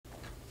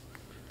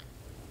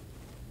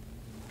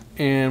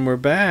And we're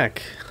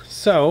back.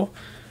 So,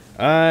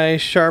 I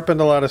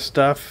sharpened a lot of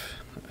stuff.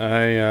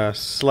 I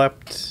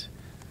slept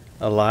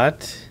a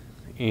lot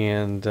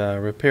and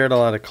repaired a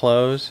lot of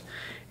clothes.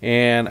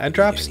 And I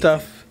dropped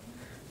stuff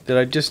that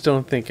I just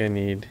don't think I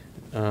need.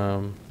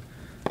 I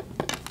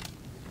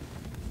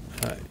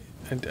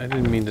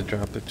didn't mean to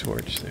drop the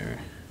torch there.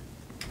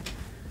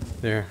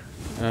 There.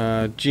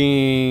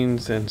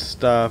 Jeans and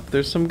stuff.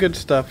 There's some good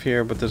stuff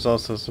here, but there's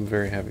also some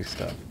very heavy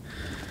stuff.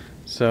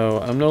 So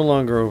I'm no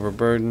longer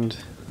overburdened.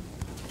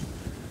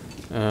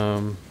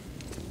 I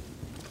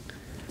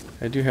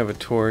do have a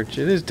torch.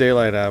 It is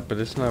daylight out, but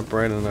it's not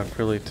bright enough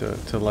really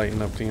to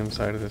lighten up the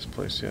inside of this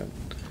place yet.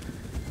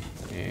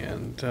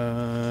 And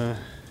I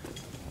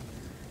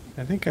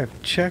think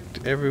I've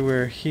checked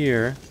everywhere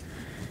here.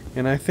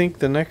 And I think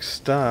the next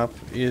stop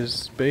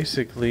is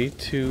basically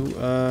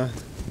to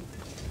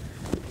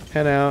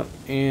head out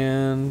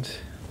and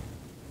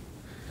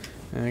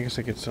I guess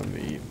I get something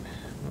to eat.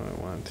 What do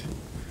I want?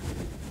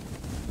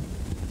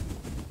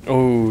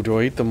 Oh, do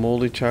I eat the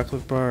moldy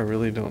chocolate bar? I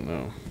really don't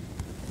know.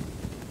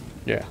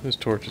 Yeah, this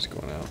torch is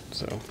going out,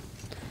 so.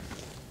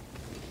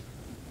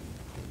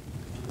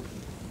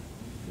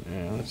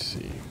 Yeah, let's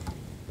see.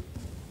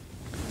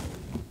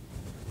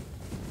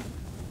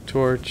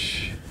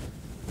 Torch.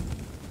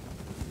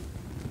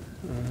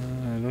 I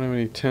don't have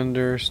any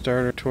tinder,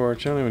 starter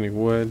torch. I don't have any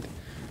wood.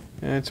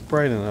 And it's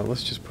bright enough.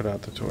 Let's just put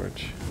out the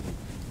torch.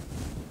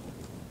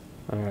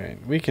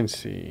 Alright, we can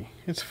see.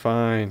 It's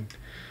fine.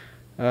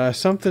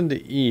 Something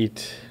to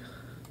eat.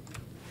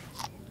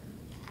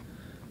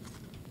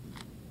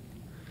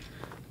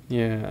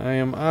 Yeah, I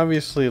am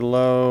obviously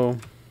low.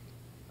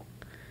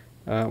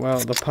 Well,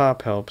 the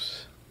pop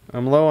helps.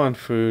 I'm low on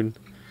food,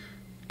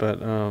 but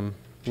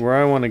where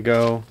I want to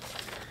go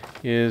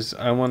is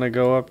I want to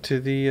go up to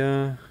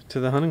the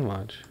hunting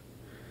lodge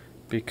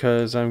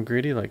because I'm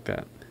greedy like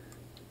that.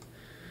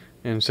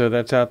 And so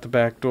that's out the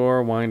back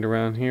door, wind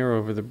around here,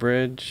 over the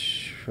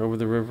bridge, over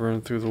the river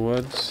and through the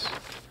woods.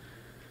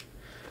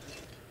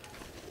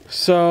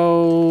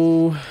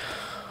 So,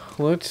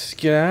 let's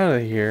get out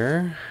of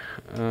here.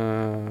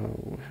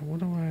 What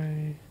do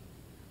I...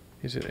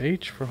 Is it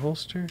H for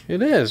holster?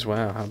 It is!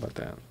 Wow, how about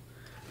that?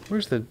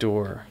 Where's the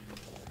door?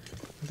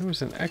 There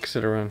was an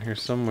exit around here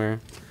somewhere.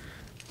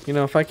 You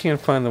know, if I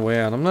can't find the way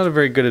out, I'm not a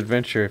very good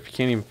adventurer if you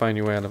can't even find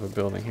your way out of a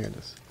building. Here it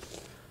is.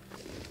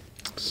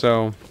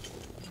 So...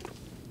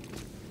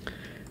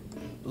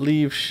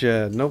 Leave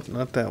shed. Nope,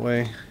 not that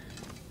way.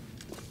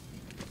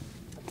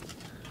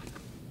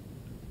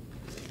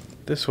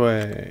 This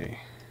way.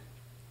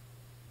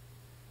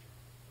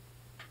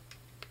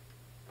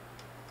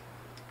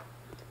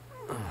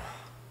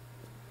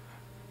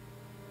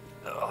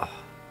 Oh,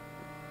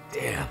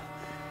 damn.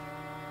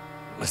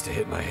 Must have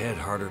hit my head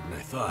harder than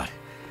I thought.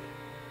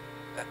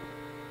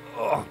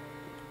 Oh.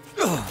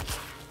 Oh.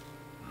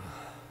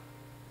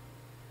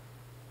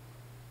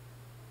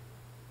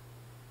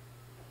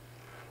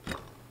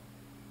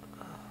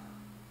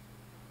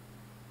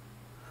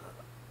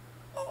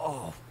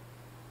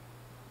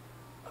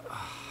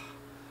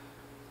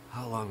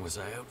 How long was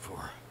I out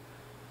for?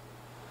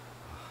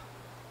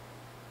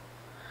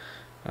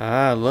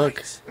 Ah, look.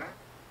 Lights.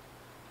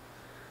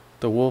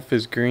 The wolf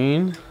is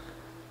green.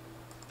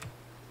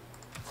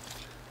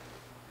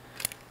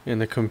 And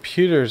the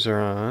computers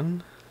are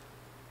on.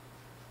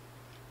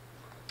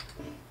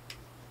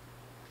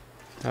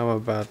 How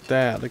about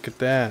that? Look at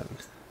that.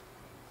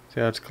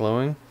 See how it's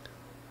glowing?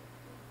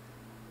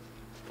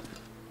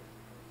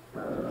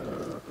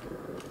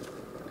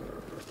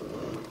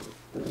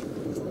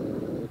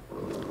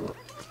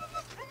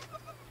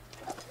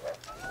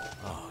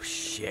 Oh,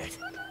 shit.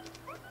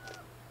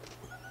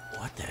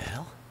 What the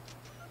hell?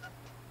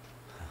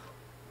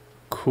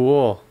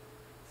 Cool.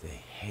 They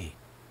hate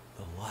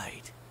the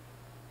light.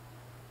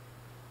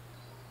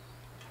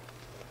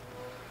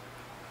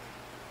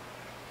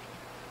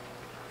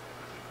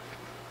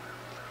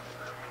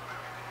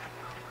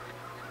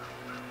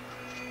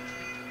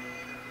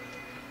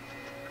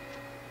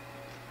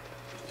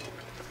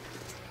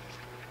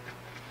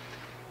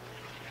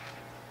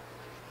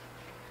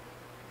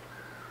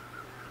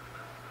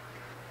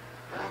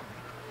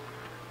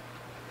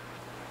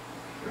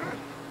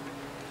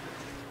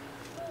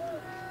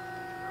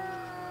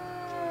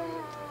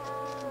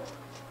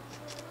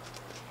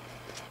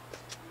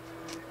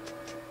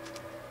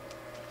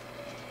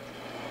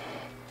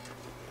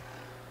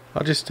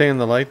 I'll just stay in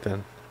the light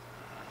then.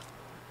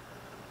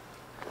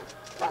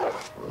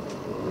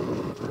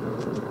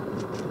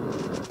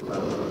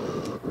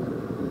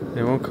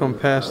 They won't come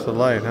past the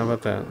light. How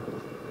about that?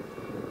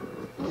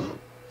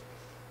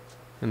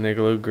 And they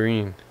glow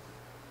green.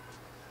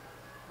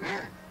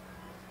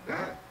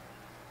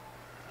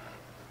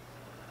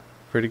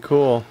 Pretty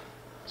cool.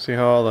 See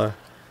how all the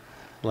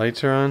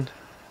lights are on?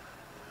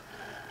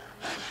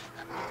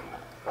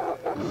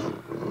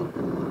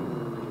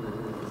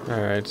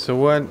 Alright, so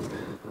what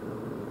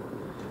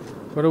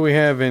do we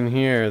have in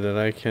here that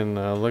I can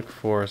look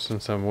for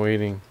since I'm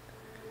waiting?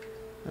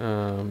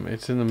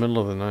 It's in the middle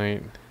of the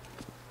night.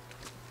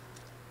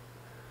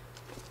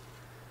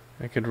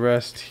 I could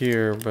rest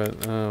here,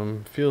 but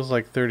feels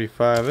like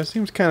 35. That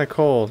seems kind of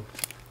cold.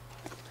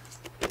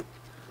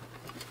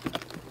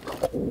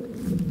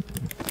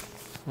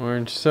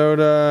 Orange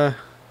soda.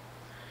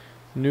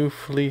 New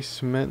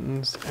fleece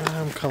mittens.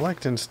 I'm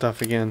collecting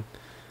stuff again.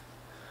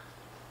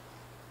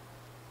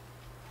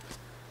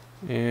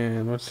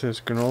 And what's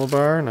this? Granola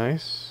bar.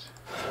 Nice.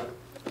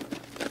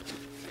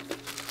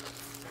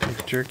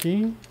 Beef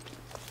jerky.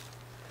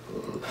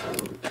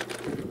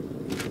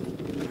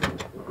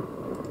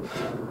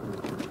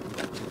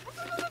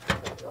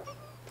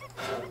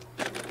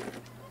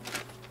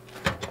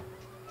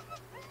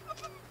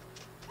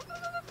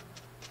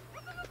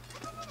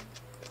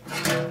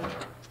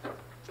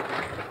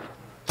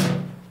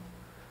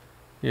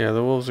 Yeah,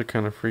 the wolves are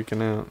kind of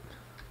freaking out.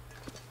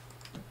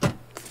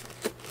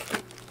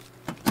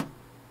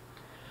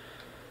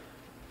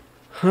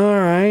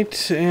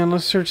 Alright, and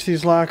let's search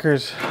these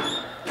lockers. I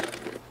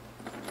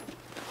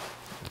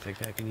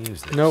think I can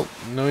use this. Nope,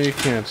 no you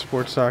can't.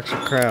 Sports socks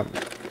are crap.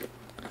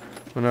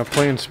 We're not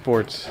playing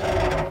sports.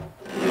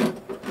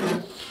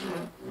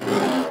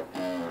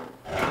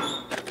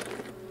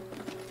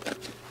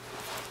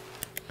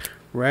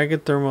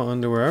 Ragged thermal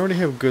underwear. I already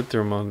have good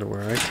thermal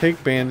underwear. I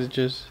take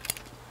bandages.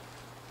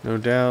 No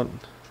doubt.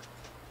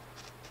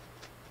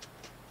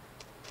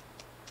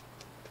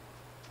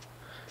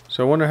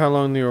 So I wonder how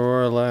long the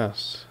aurora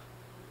lasts.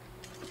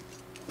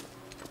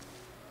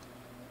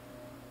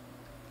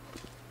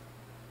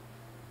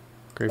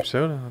 Grape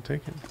soda, I'll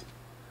take it.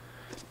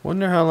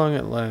 Wonder how long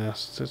it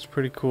lasts. It's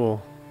pretty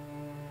cool.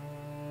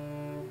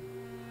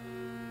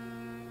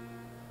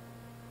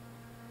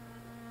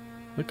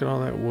 Look at all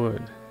that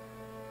wood.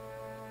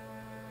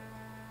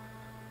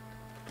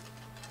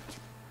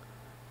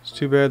 It's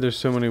too bad there's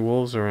so many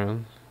wolves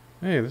around.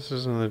 Hey, this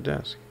is another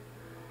desk.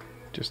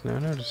 Just now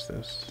noticed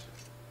this.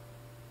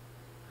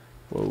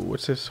 Whoa,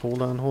 what's this?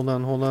 Hold on, hold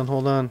on, hold on,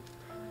 hold on.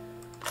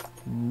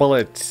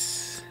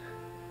 Bullets.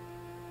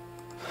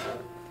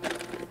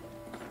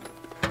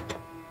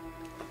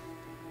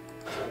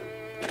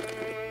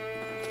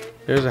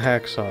 There's a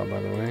hacksaw, by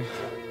the way.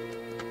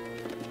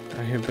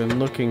 I have been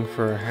looking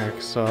for a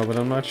hacksaw, but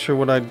I'm not sure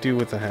what I'd do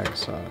with a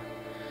hacksaw.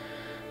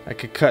 I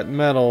could cut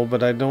metal,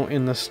 but I don't,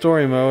 in the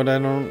story mode, I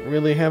don't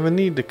really have a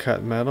need to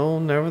cut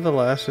metal.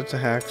 Nevertheless, it's a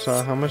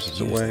hacksaw. How much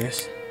does it weigh?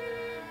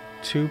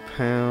 2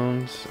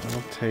 pounds.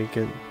 I'll take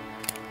it.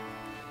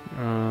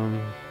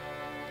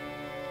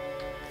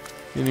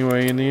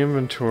 Anyway, in the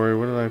inventory,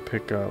 what did I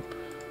pick up?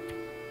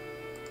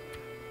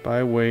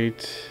 By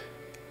weight.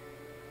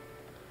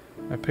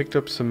 I picked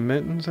up some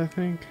mittens, I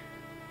think.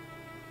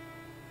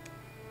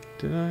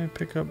 Did I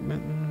pick up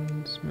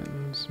mittens?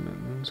 Mittens,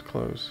 mittens,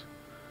 clothes.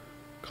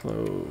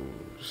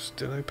 Clothes.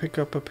 Did I pick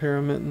up a pair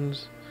of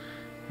mittens?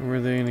 And were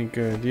they any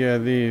good? Yeah,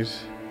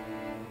 these.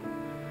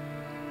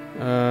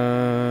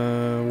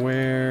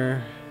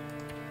 Where?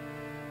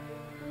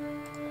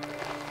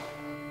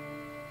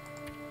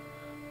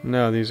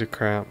 No, these are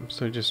crap,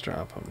 so just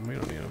drop them. We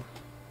don't need them.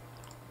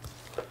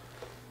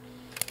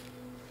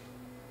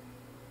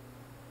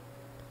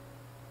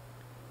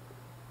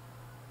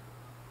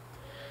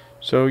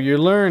 So you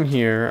learn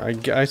here,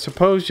 I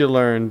suppose you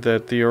learned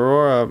that the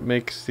aurora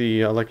makes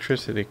the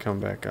electricity come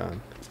back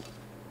on.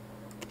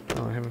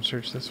 Oh, I haven't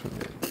searched this one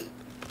yet.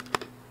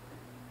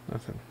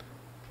 Nothing.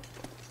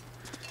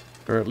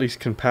 Or at least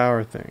can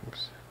power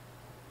things.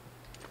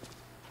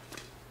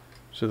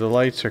 So the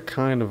lights are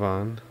kind of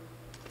on.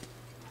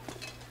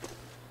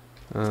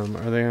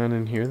 Are they on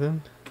in here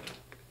then?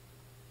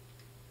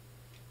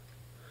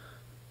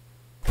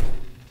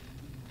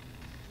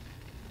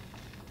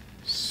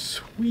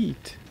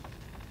 Sweet.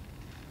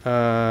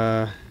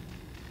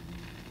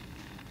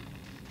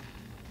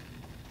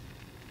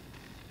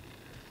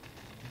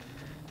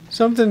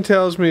 Something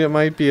tells me it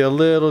might be a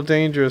little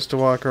dangerous to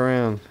walk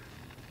around.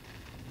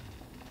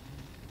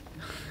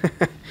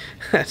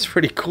 That's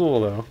pretty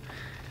cool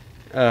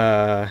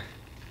though.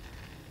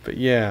 But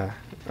yeah,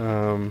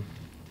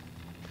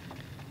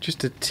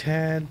 just a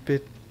tad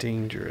bit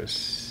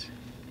dangerous.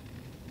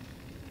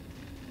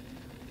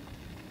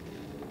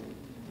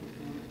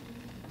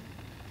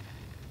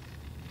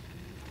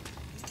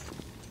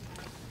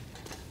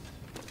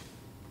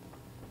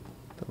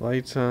 The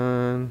lights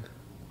on.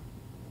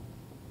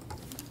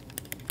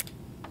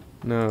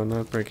 No,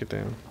 not break it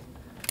down.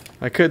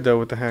 I could though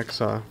with the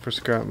hacksaw for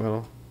scrap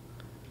metal.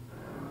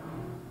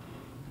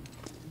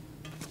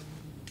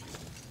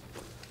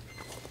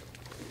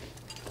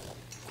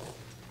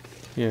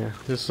 Yeah,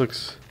 this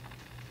looks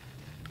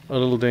a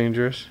little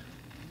dangerous.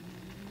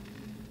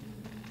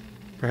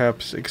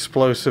 Perhaps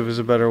explosive is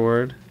a better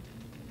word.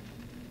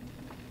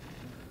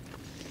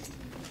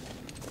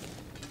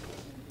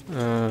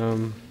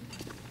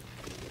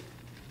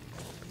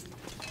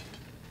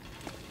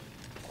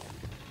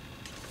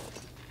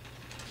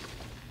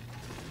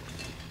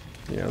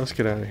 Yeah, let's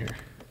get out of here.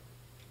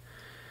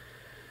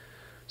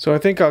 So I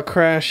think I'll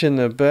crash in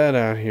the bed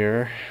out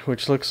here,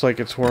 which looks like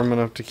it's warm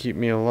enough to keep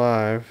me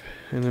alive,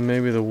 and then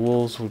maybe the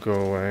wolves will go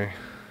away.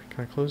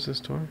 Can I close this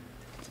door?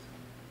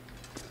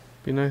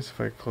 Be nice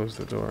if I close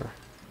the door.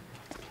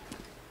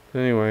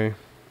 Anyway,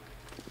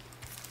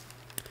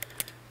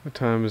 what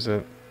time is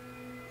it?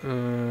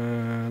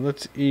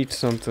 Let's eat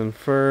something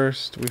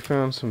first. We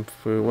found some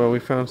food. Well, we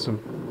found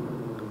some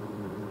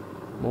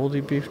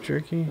moldy beef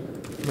jerky.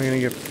 Am I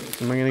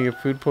gonna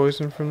get food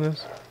poison from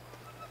this?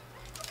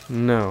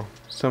 No,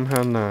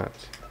 somehow not.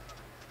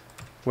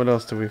 What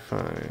else did we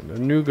find? A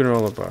new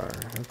granola bar.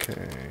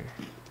 Okay.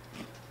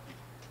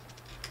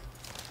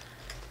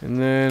 And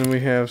then we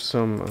have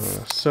some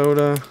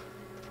soda.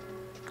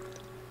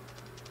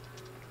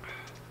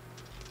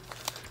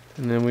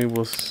 And then we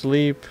will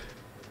sleep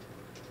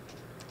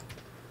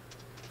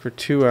for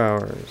 2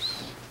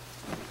 hours.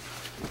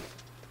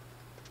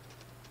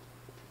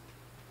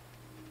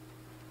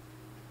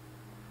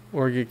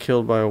 Or get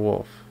killed by a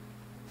wolf.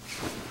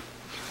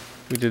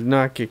 We did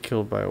not get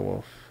killed by a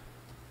wolf.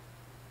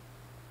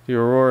 The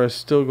aurora is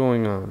still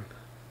going on.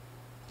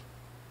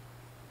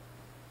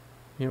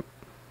 Yep.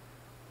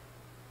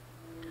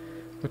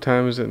 What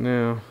time is it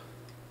now?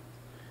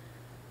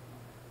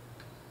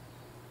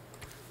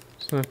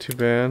 It's not too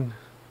bad.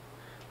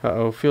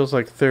 Uh-oh, feels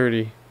like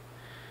 30.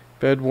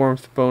 Bed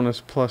warmth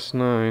bonus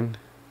 +9.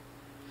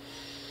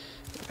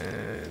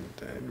 And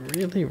I'd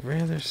really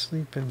rather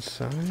sleep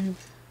inside.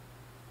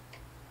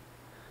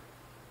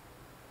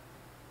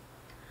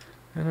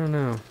 I don't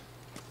know.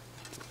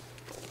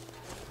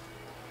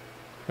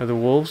 Are the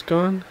wolves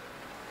gone?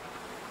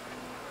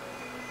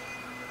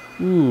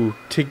 Ooh,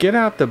 to get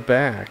out the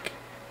back,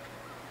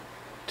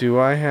 do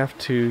I have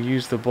to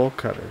use the bolt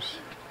cutters?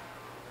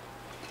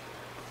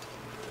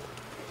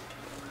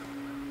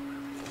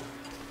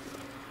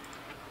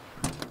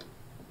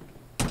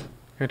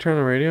 Can I turn on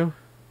the radio?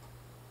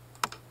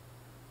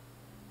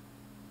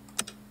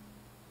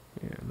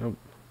 Yeah, nope.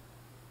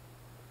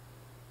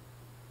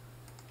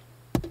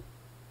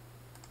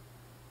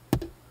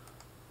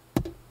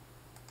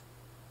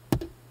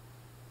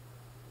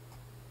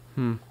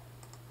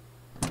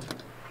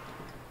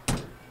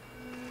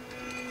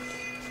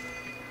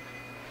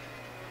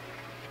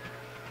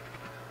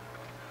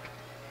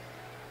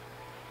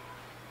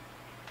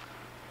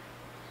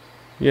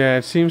 Yeah,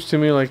 it seems to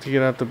me like to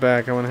get out the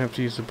back, I'm gonna have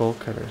to use the bolt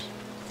cutters.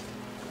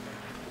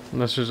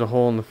 Unless there's a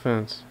hole in the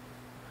fence.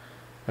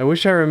 I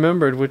wish I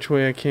remembered which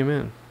way I came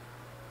in.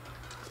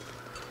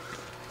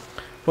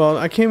 Well,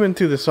 I came in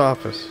through this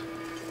office.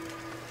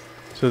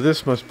 So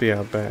this must be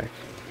out back.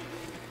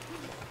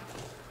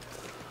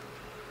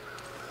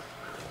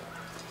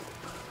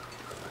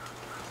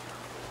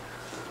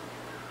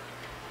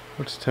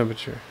 What's the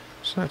temperature?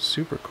 It's not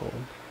super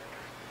cold.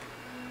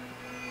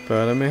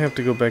 But I may have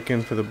to go back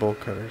in for the bolt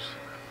cutters.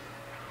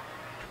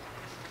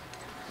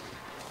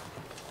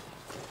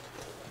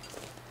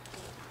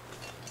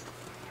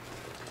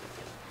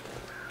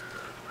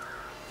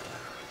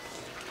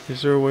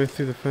 Is there a way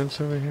through the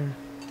fence over here?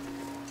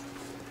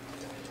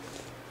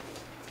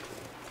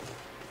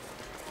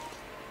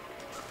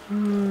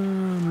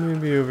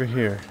 Maybe over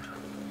here.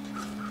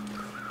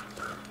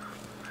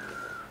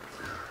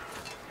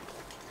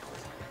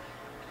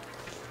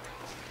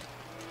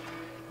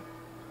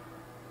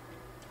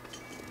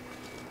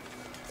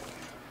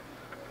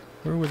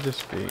 Where would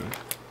this be?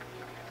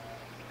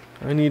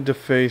 I need to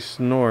face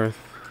north.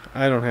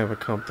 I don't have a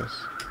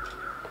compass.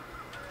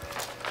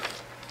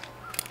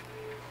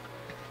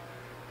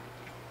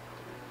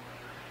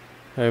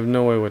 I have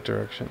no way what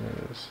direction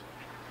it is.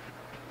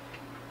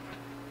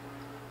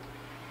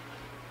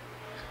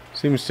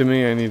 Seems to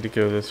me I need to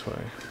go this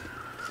way.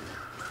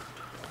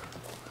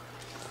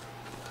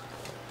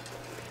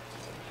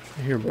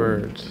 I hear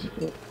birds.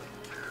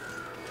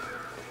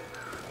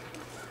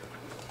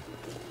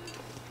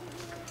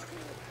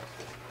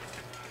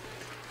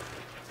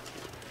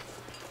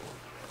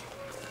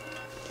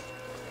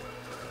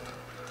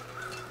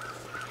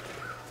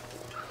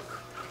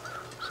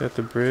 Is that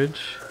the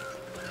bridge?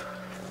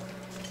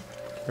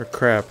 Or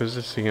crap, is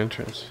this the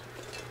entrance?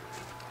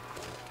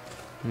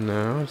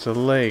 No, it's a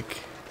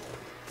lake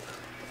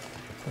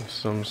of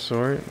some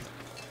sort.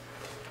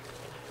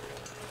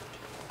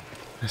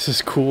 This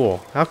is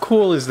cool. How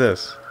cool is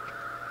this?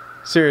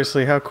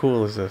 Seriously, how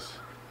cool is this?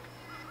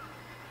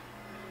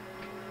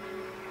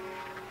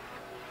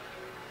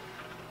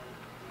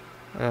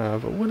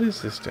 But what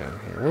is this down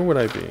here? Where would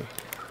I be?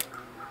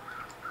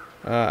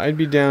 I'd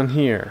be down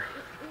here.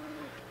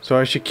 So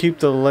I should keep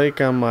the lake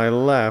on my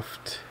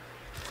left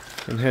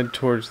and head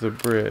towards the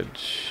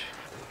bridge.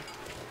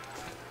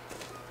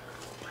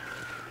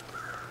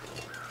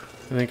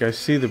 I think I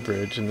see the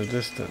bridge in the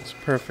distance.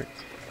 Perfect.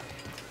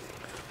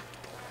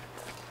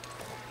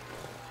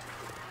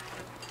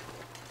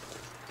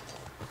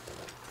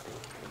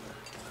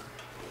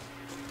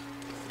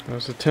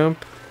 How's the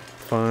temp?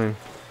 Fine.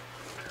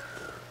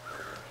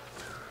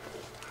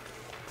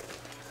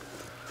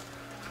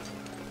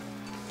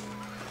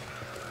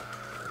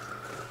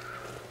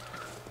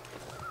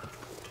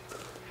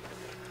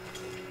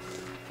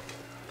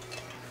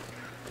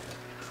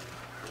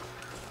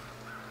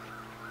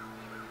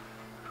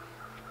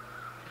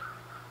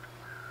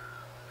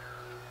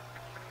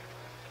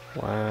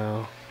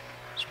 Wow.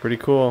 It's pretty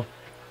cool.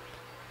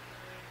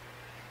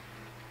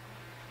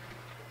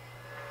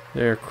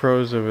 There are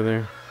crows over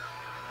there.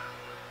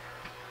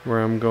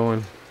 Where I'm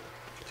going.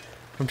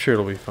 I'm sure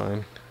it'll be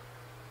fine.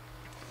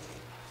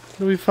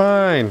 It'll be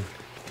fine.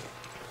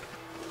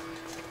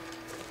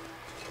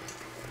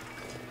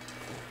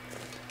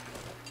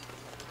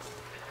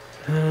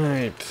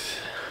 Alright.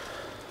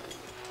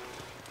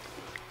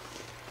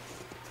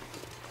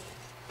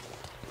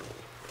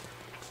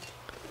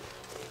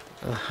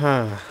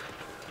 Aha.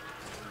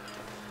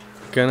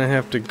 Gonna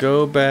have to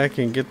go back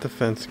and get the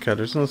fence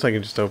cutters, unless I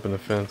can just open the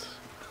fence.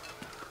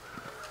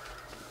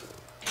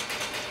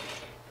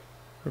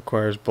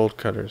 Requires bolt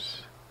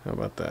cutters. How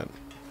about that?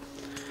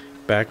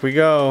 Back we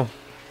go.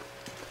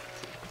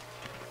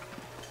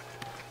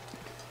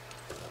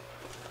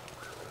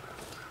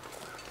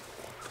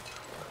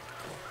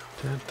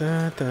 Da,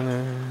 da, da,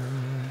 da.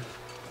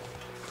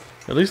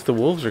 At least the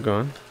wolves are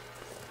gone.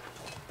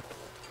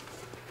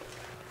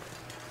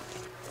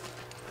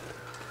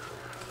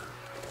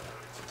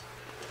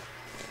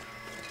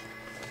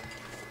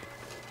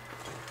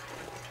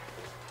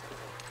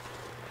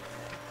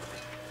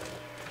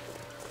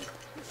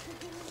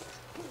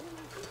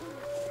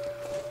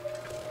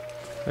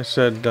 I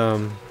said,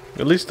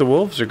 at least the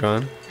wolves are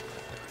gone.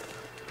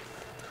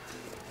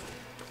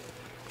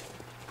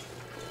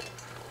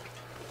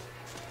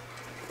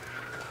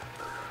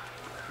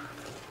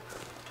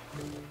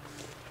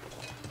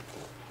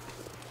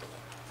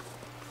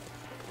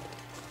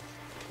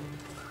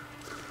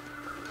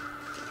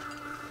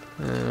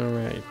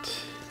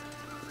 Alright.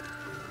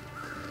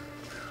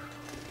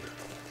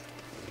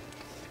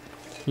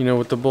 You know,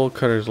 with the bolt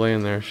cutters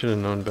laying there, I should have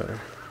known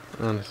better.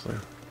 Honestly.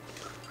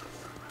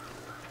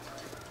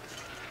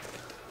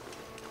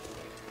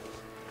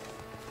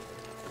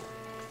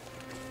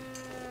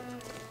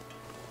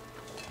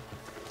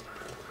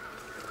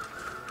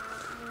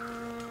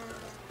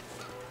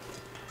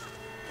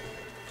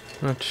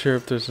 Not sure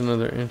if there's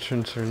another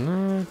entrance or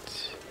not.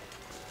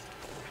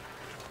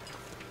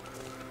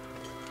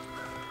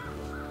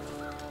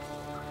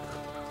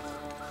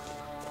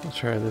 I'll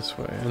try this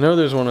way. I know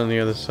there's one on the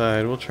other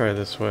side. We'll try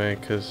this way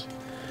because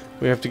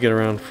we have to get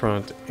around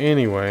front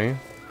anyway.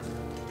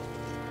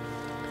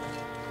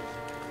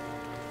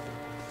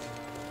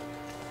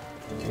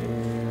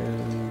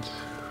 And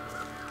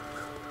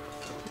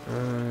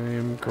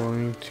I'm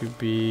going to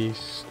be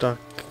stuck.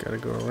 Gotta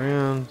go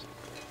around.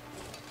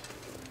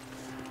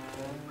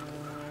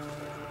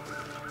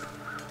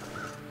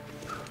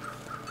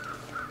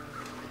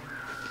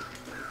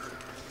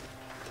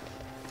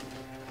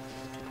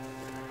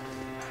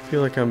 I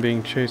feel like I'm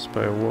being chased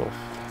by a wolf.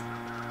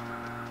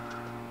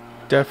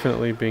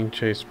 Definitely being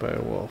chased by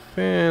a wolf.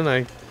 And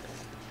I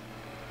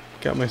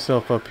got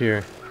myself up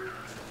here.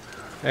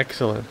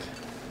 Excellent.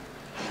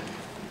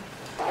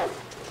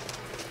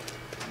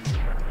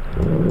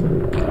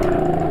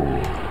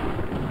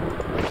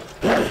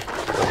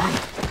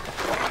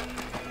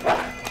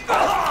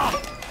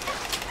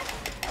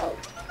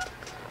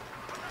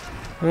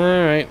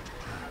 Alright.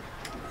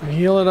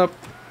 Heal it up.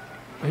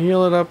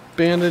 Heal it up,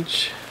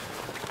 bandage.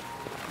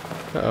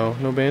 Uh-oh,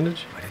 no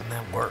bandage? Why didn't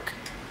that work?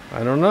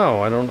 I don't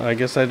know. I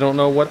guess I don't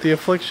know what the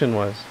affliction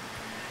was.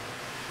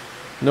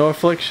 No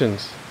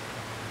afflictions.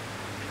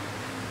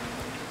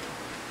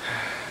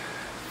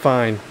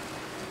 Fine.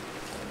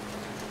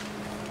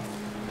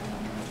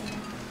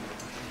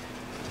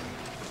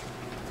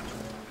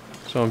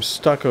 So I'm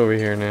stuck over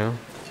here now.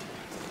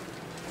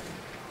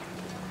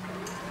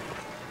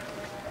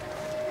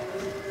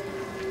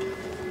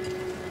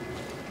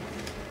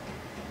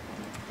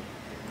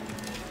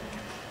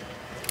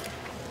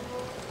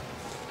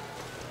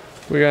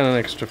 We got an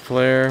extra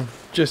flare,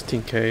 just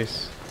in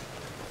case.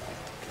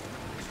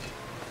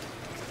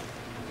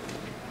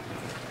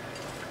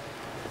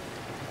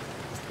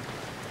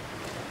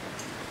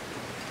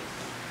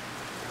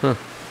 Huh.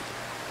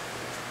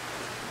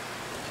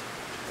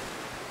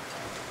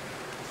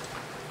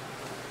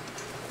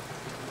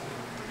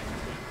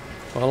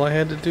 All I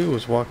had to do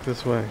was walk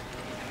this way.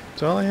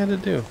 That's all I had to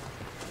do.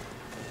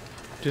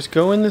 Just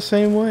go in the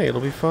same way,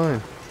 it'll be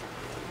fine.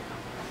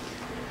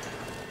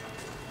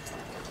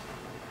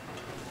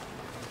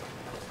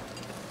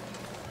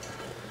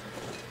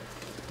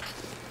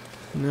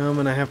 Now I'm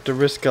gonna have to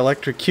risk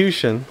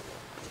electrocution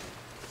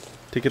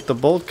to get the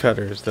bolt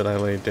cutters that I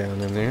laid down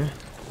in there.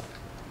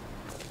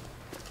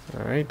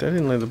 Alright, I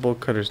didn't lay the bolt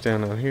cutters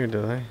down out here,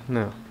 did I?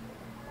 No.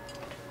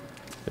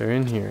 They're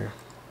in here.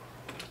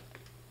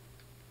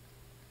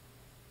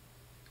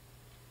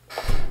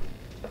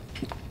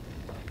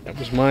 That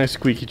was my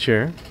squeaky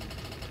chair.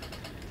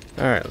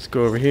 Alright, let's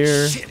go over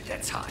here. Shit,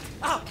 that's hot.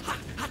 Oh, hot,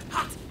 hot,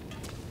 hot.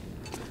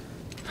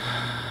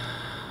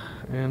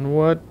 And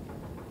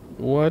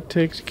what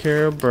takes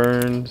care of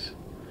burns?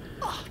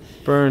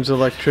 Burns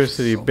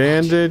electricity.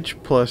 Bandage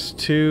plus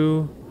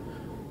 2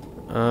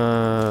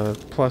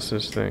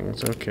 pluses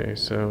things. Okay,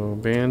 so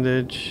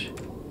bandage.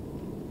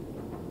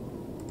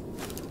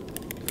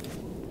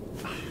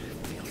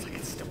 Feels like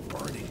it's still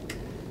burning.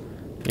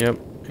 Yep.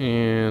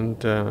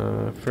 And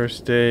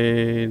first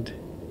aid.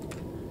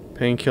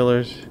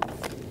 Painkillers.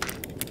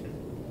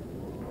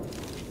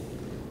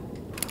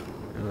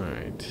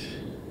 Alright.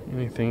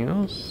 Anything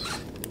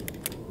else?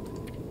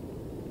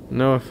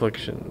 No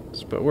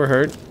afflictions, but we're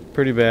hurt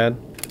pretty bad.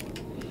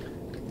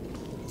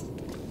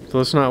 So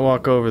let's not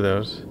walk over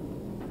those.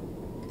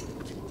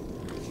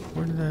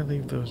 Where did I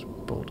leave those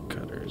bolt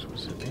cutters?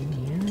 Was it in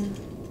here?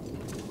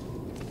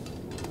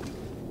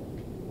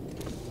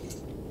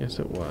 Yes,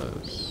 it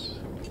was.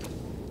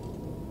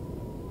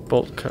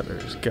 Bolt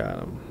cutters, got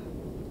them.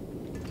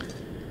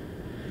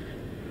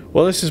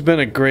 Well, this has been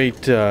a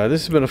great,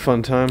 this has been a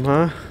fun time,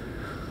 huh?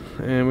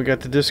 And we got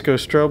the disco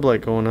strobe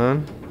light going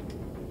on.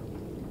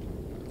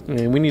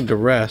 And we need to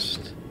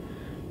rest.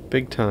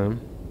 Big time.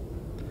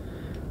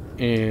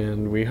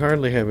 And we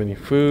hardly have any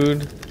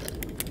food.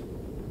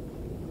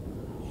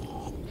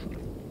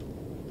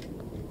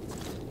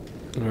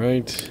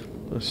 Alright,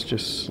 let's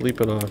just sleep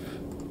it off.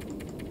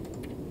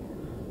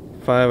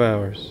 5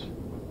 hours.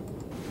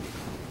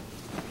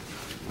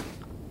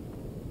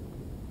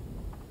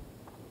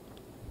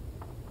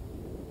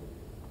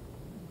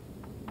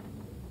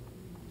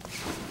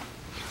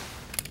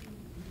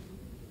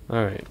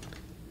 Alright.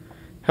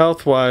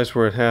 Health-wise,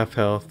 we're at half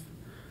health.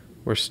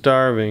 We're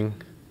starving.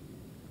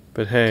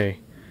 But hey,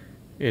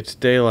 it's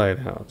daylight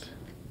out.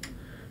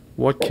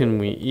 What can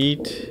we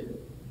eat?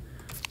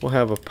 We'll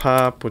have a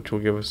pop, which will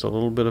give us a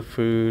little bit of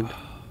food.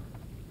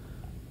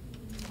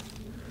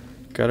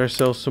 Got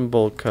ourselves some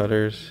bolt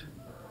cutters.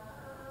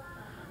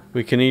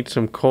 We can eat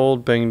some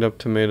cold, banged up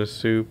tomato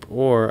soup,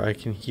 or I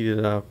can heat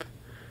it up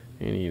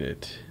and eat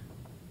it.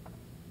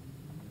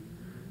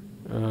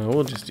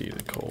 We'll just eat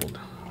it cold.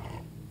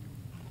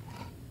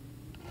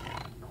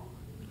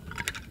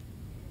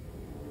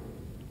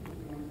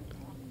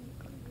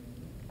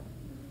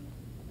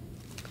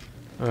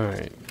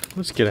 Alright,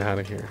 let's get out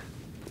of here.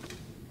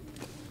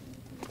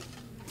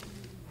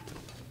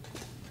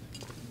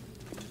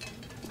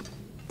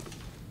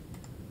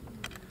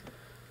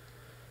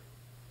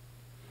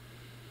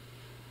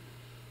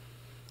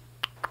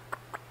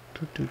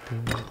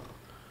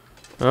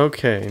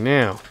 Okay,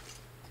 now.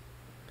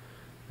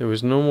 There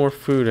was no more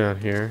food out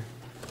here.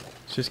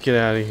 Let's just get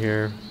out of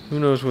here. Who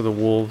knows where the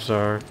wolves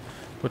are?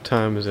 What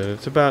time is it?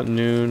 It's about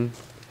noon.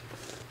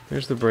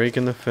 There's the break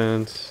in the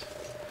fence.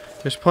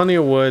 There's plenty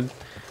of wood,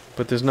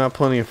 but there's not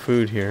plenty of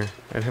food here.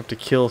 I'd have to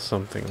kill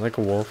something, like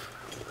a wolf.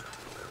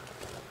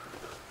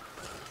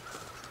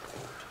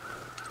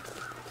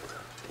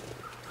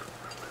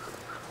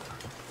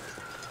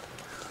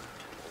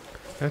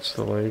 That's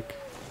the lake.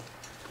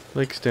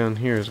 Lake's down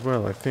here as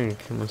well, I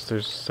think, unless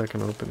there's a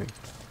second opening.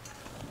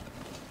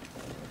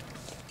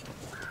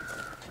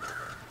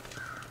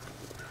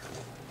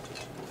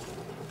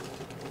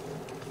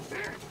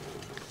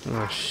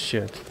 Oh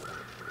shit.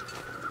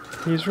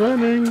 He's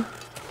running!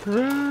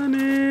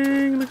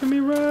 Running! Look at me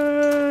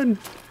run!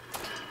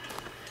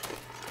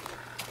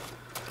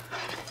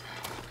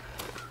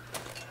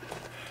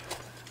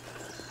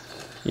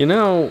 You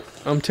know,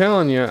 I'm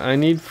telling you, I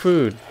need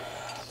food.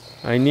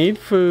 I need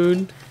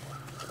food.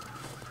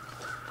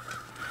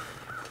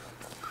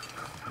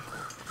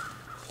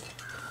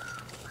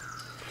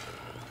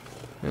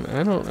 And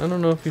I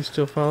don't know if he's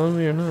still following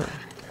me or not.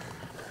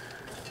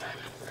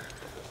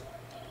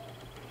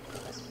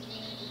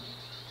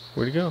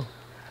 Where'd he go?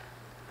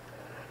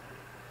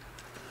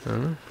 I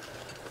don't know.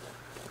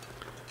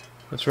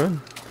 Let's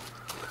run.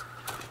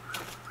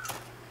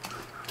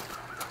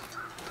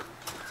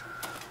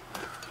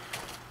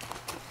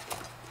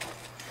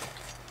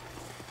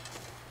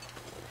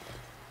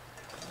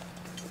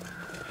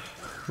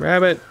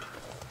 Rabbit!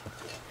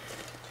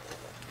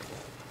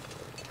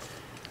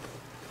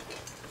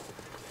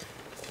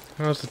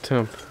 How's the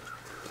temp?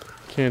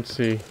 Can't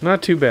see.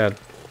 Not too bad.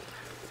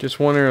 Just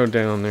one arrow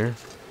down there.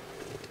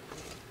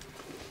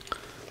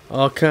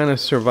 All kind of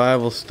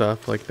survival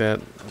stuff like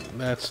that.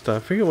 That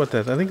stuff. I forget what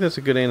that is. I think that's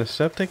a good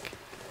antiseptic.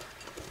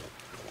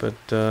 But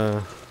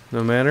no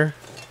matter.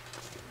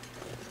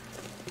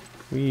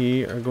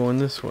 We are going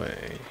this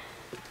way.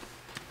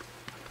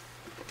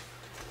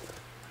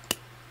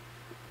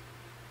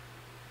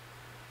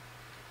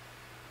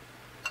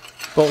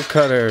 Bolt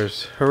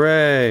cutters.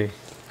 Hooray!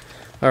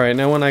 Alright,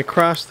 now when I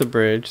cross the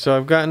bridge, so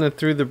I've gotten it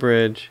through the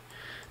bridge.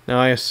 Now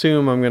I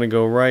assume I'm going to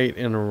go right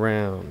and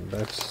around.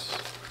 That's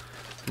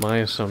my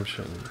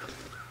assumption.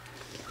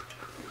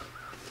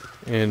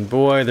 And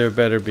boy, there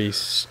better be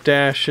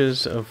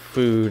stashes of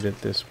food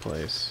at this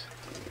place.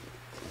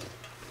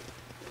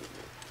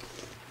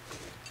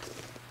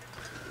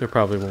 There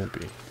probably won't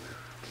be.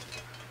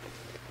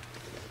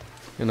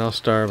 And I'll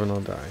starve and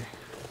I'll die.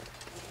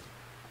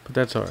 But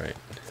that's alright.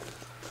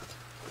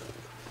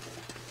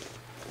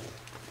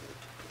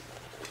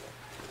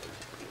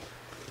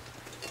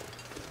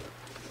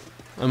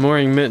 I'm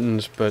wearing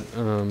mittens, but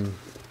I'm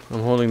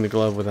holding the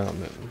glove without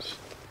mittens.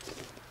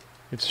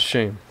 It's a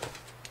shame.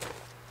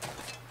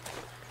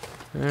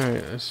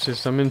 Alright, it's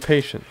just, I'm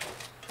impatient.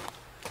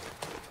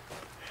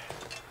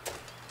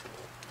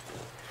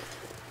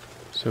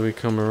 So we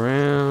come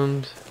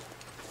around.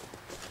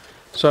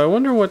 So I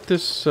wonder what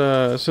this,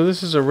 so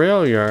this is a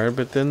rail yard,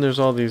 but then there's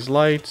all these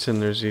lights and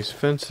there's these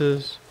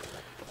fences.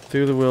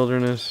 through the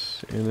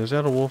wilderness. And is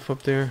that a wolf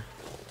up there?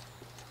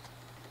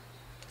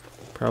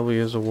 Probably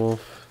is a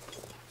wolf.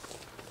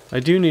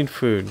 I do need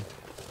food.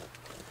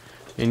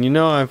 And you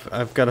know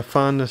I've got a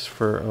fondness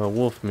for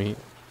wolf meat.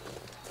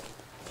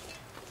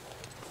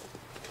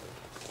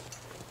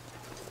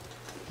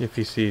 If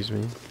he sees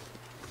me.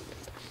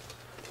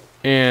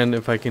 And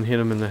if I can hit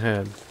him in the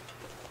head.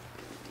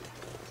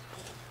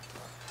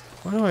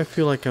 Why do I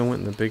feel like I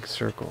went in the big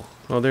circle?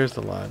 Oh, there's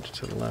the lodge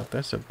to the left.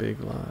 That's a big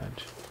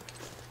lodge.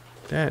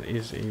 That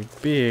is a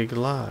big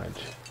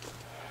lodge.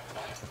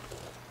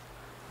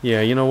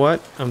 Yeah, you know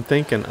what? I'm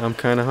thinking I'm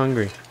kind of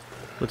hungry.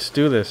 Let's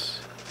do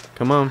this.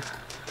 Come on.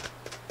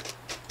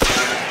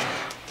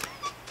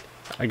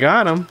 I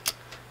got him.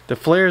 The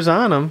flare's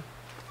on him.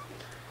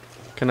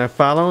 Can I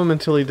follow him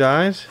until he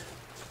dies?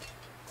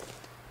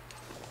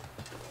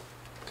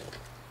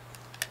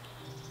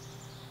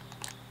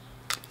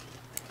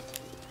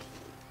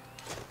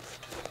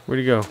 Where'd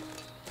he go?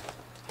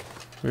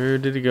 Where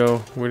did he go?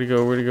 Where'd he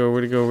go? Where'd he go?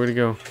 Where'd he go? Where'd he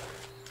go?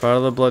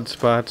 Follow the blood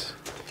spots.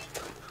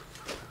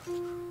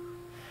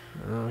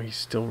 Oh, he's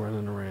still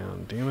running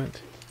around. Damn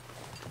it.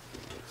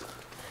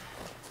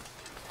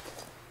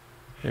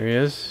 There he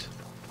is.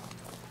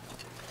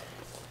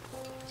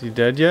 Is he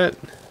dead yet?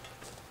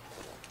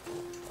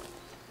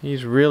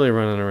 He's really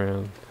running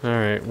around.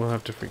 Alright, we'll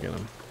have to forget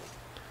him.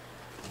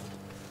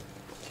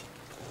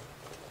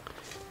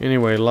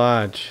 Anyway,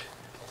 lodge.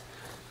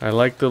 I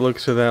like the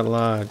looks of that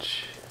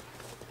lodge.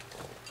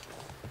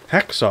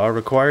 Hacksaw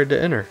required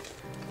to enter.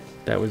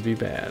 That would be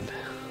bad.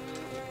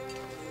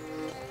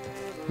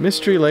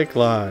 Mystery Lake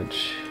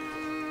Lodge.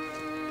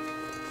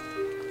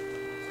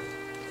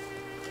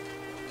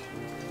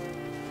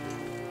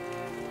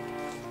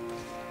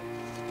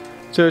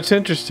 So it's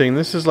interesting.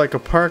 This is like a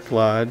park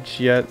lodge,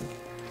 yet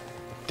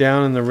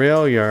down in the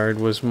rail yard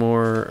was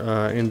more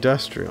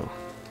industrial.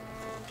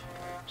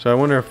 So I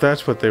wonder if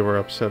that's what they were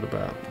upset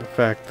about. The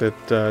fact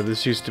that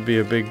this used to be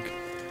a big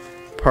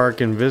park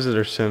and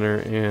visitor center,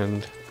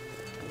 and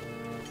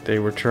they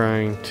were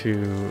trying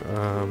to...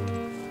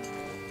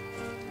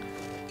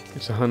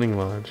 it's a hunting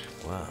lodge.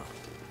 Wow.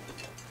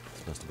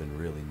 This must have been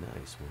really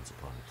nice once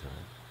upon a time.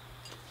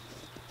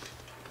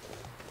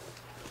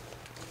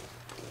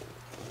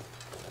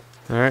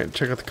 Alright,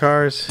 check out the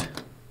cars.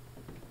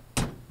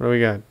 What do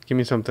we got? Give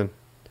me something.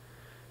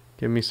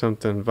 Give me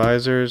something.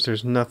 Visors.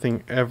 There's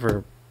nothing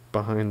ever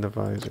behind the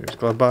visors.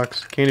 Glove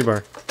box. Candy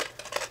bar.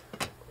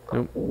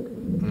 Nope.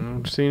 I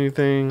don't see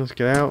anything. Let's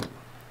get out.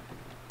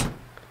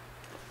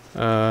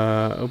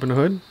 Open the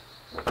hood.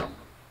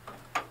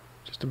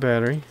 Just a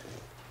battery.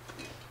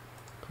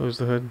 Close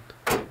the hood.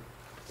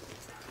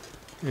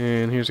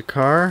 And here's a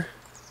car.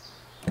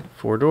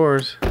 4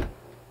 doors.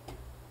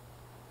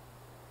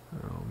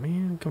 Oh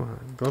man, come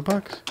on. Glove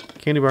box.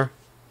 Candy bar.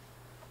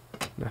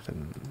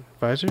 Nothing.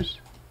 Visors.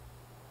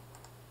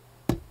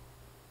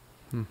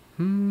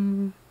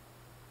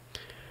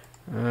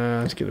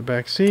 Let's get a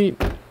back seat.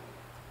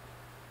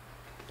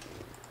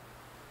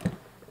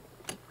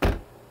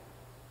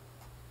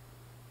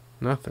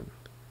 Nothing.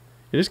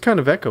 It is kind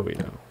of echoey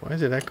though. Why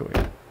is it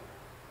echoey?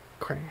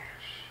 Crash.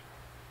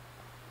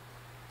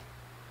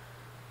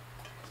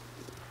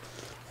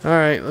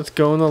 Alright, let's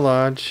go in the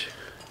lodge.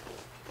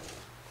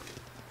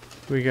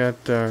 We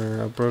got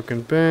our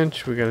broken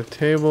bench. We got a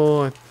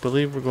table. I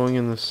believe we're going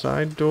in the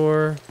side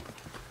door.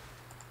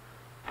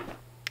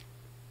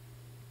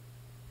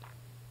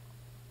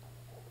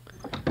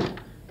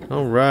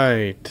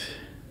 Alright.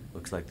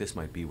 Looks like this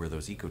might be where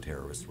those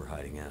eco-terrorists were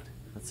hiding out.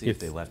 Let's see if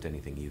they left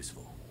anything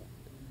useful.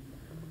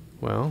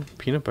 Well,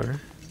 peanut butter.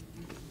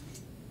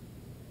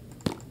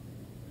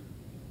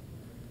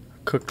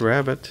 Cooked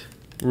rabbit.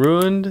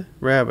 Ruined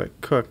rabbit.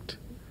 Cooked.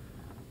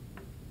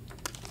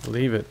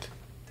 Leave it.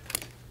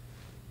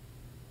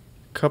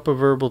 Cup of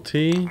herbal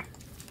tea.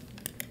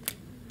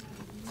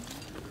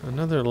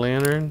 Another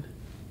lantern.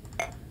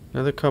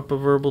 Another cup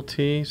of herbal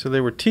tea. So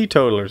they were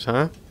teetotalers,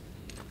 huh?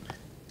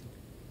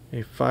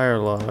 A fire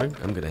log.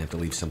 I'm gonna have to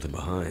leave something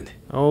behind.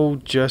 Oh,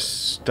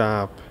 just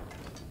stop.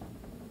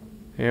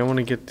 Hey, I want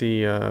to get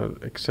the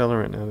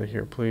accelerant out of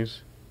here,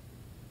 please.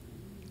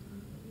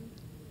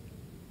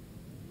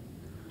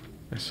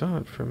 I saw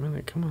it for a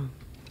minute. Come on.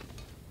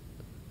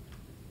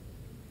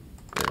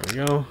 There we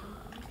go.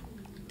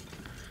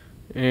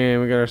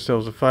 And we got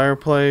ourselves a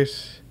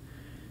fireplace.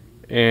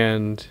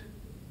 And...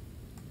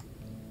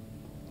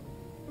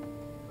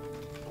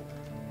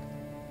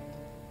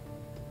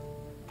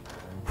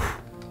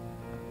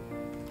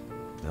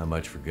 Not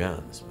much for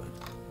guns, but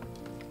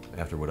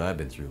after what I've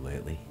been through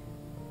lately,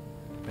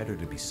 better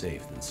to be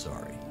safe than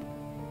sorry.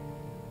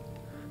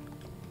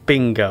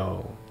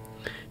 Bingo.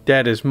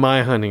 That is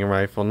my hunting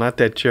rifle, not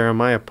that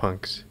Jeremiah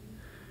punk's.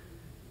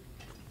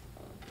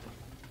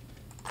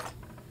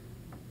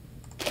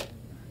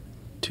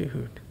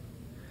 Dude.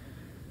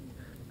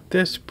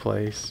 This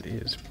place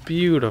is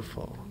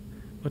beautiful.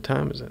 What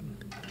time is it?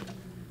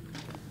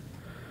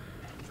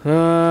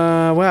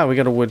 Wow, we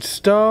got a wood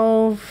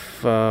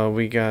stove.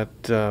 We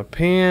got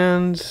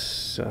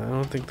pans. I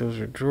don't think those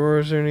are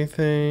drawers or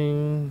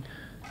anything.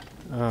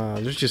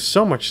 There's just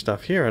so much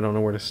stuff here. I don't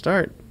know where to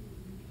start.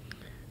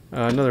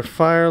 Another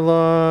fire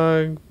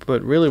log,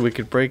 but really we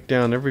could break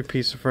down every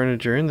piece of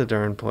furniture in the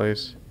darn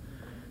place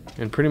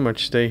and pretty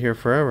much stay here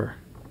forever.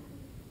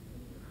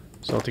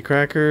 Salty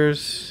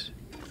crackers.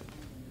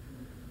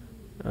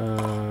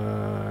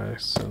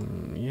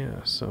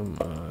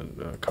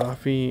 Some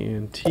coffee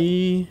and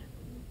tea.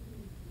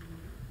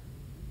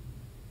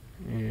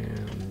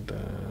 And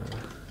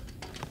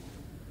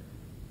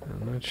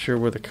I'm not sure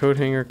where the coat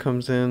hanger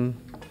comes in.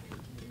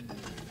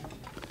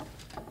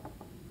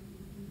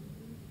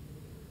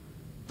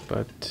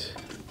 But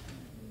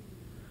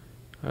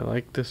I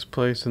like this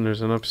place, and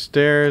there's an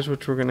upstairs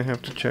which we're gonna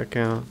have to check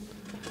out.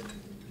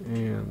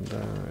 And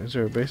is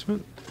there a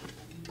basement?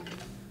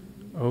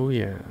 Oh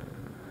yeah.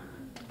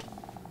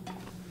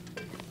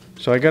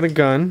 So I got a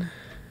gun.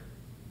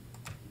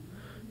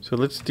 So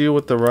let's deal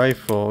with the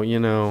rifle. You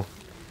know,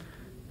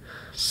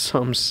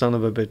 some son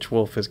of a bitch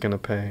wolf is gonna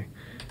pay.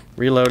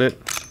 Reload it.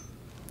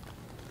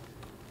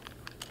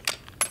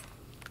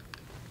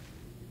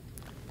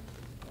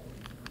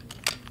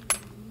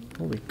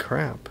 Holy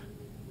crap.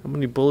 How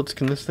many bullets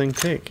can this thing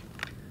take?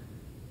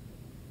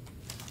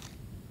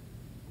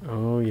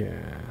 Oh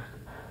yeah.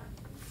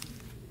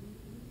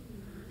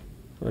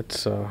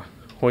 Let's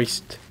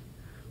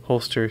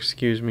holster,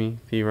 excuse me,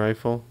 the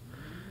rifle.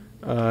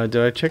 Did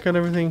I check out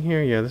everything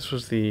here? Yeah, this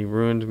was the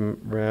ruined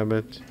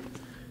rabbit.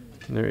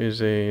 And there is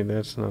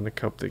that's not a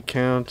cup that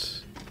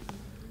counts.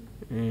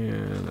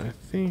 And I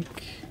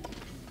think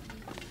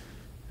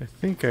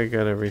I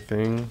got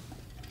everything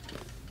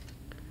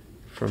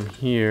from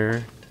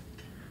here.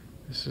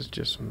 This is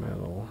just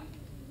metal.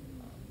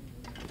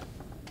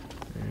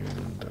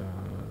 And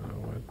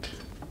what?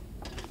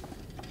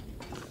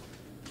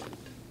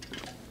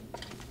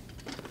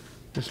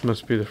 This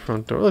must be the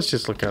front door. Let's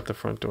just look out the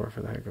front door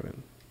for the heck of it.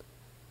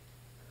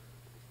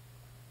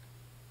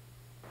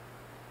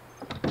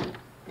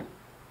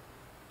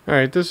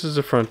 Alright, this is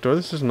the front door.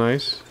 This is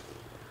nice.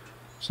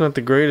 It's not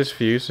the greatest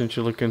view since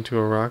you look into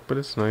a rock, but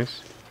it's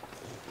nice.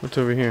 What's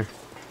over here?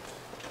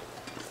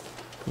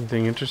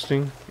 Anything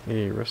interesting?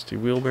 A rusty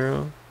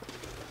wheelbarrow.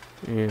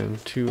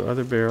 And 2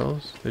 other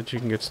barrels that you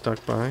can get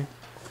stuck by.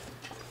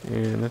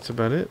 And that's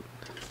about it.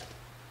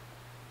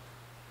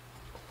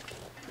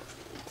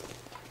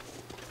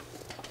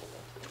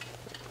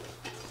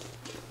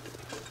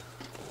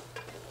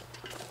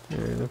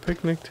 And a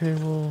picnic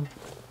table.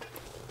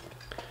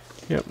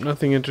 Yep,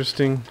 nothing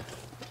interesting.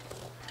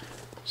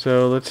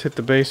 So let's hit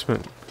the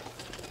basement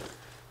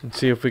and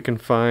see if we can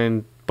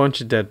find a bunch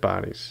of dead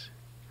bodies.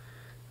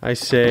 I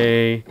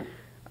say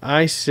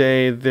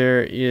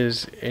there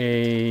is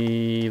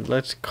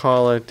let's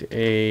call it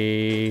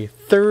a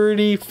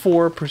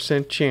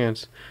 34%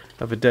 chance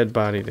of a dead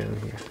body down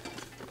here.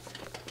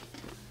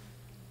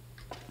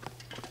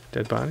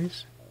 Dead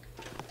bodies?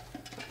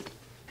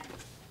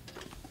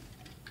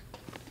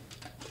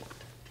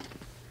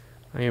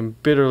 I am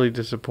bitterly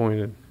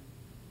disappointed.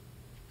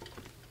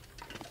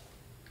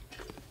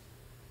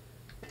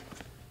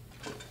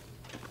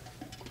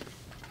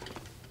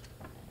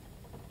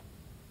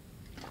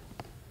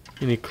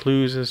 Any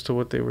clues as to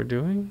what they were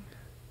doing?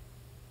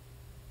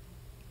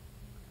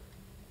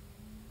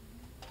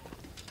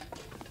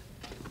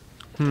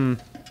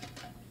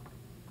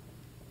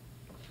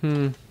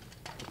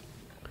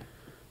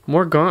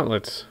 More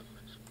gauntlets.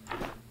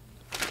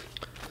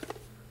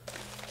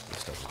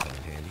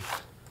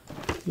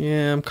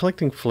 Yeah, I'm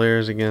collecting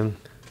flares again.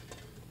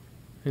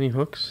 Any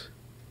hooks?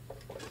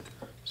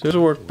 So there's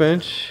a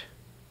workbench.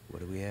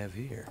 What do we have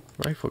here?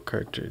 Rifle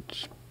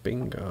cartridge.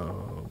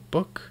 Bingo.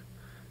 Book.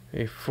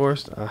 A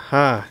forced.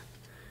 Aha.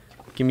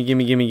 Gimme,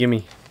 gimme, gimme,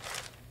 gimme.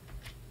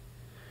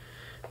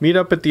 Meet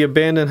up at the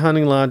abandoned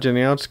hunting lodge on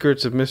the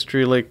outskirts of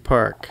Mystery Lake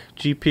Park.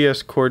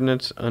 GPS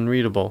coordinates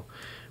unreadable.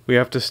 We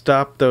have to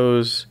stop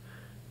those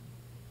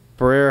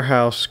Brer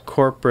House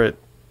corporate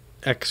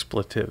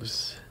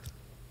expletives.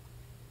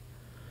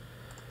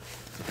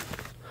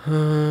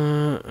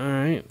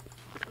 Alright.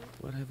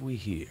 What have we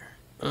here?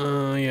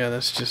 Yeah,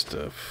 that's just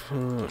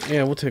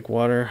yeah, we'll take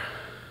water.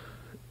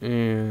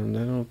 And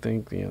I don't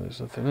think, yeah, there's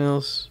nothing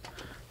else.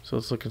 So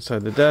let's look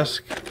inside the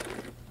desk.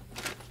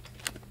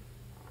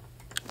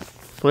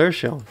 Flare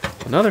shell.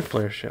 Another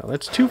flare shell.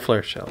 That's 2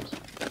 flare shells.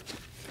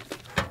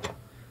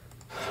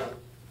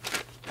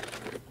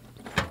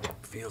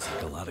 Feels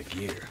like a lot of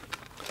gear.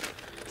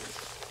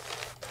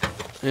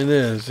 It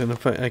is, and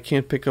if I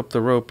can't pick up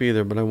the rope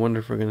either, but I wonder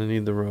if we're going to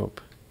need the rope.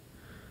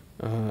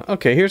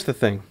 Okay, here's the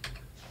thing.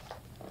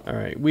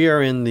 Alright, we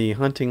are in the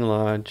hunting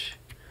lodge.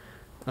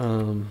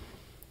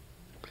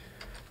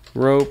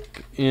 Rope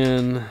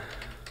in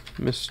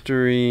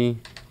Mystery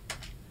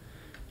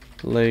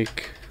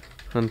Lake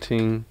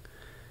Hunting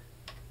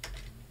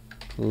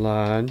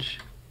Lodge.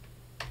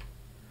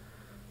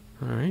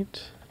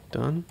 Alright,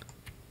 done.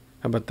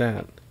 How about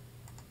that?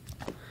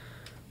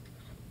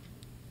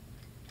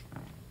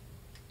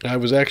 I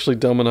was actually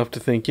dumb enough to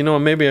think, you know,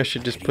 maybe I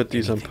should just put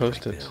these on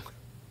post-its.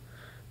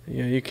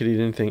 Yeah, you could eat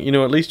anything. You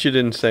know, at least you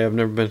didn't say I've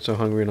never been so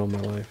hungry in all my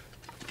life.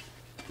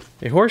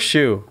 A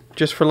horseshoe.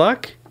 Just for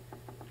luck?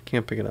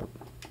 Can't pick it up.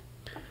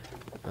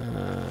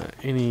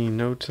 Any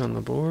notes on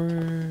the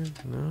board?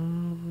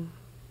 No.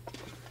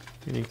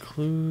 Any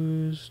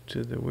clues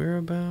to the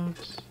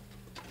whereabouts?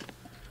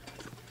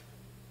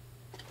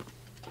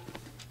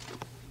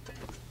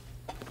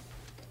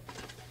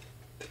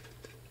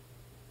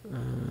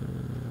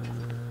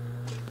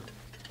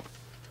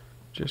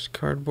 Just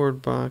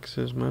cardboard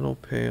boxes, metal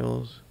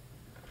pails.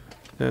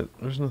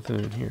 There's nothing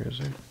in here, is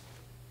there?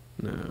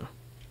 No.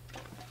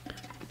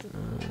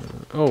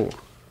 Oh.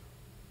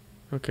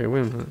 Okay,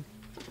 wait a minute.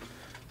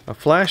 A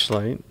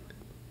flashlight.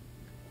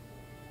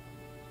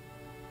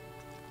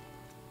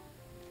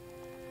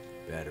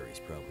 Battery's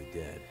probably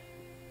dead.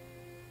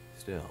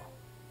 Still,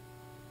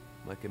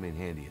 might come in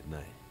handy at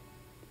night.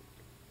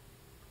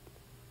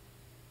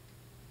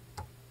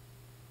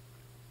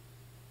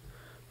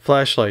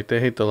 Flashlight, they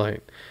hate the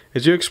light.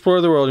 As you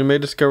explore the world, you may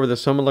discover that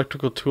some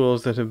electrical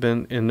tools that have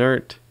been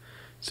inert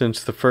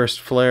since the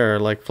first flare,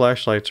 like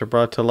flashlights, are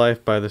brought to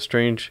life by the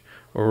strange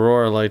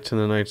aurora lights in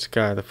the night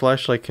sky. The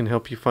flashlight can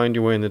help you find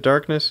your way in the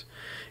darkness.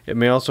 It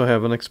may also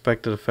have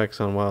unexpected effects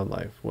on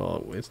wildlife.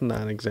 Well, it's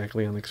not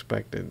exactly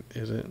unexpected,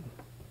 is it?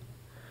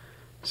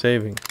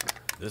 Saving.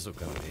 This'll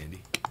come in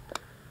handy.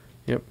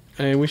 Yep.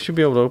 Hey, we should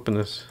be able to open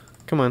this.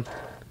 Come on.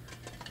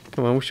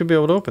 Come on, we should be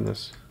able to open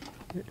this.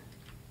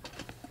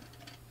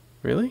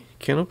 Really?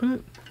 Can't open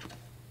it?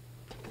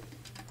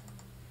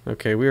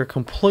 Okay, we are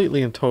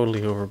completely and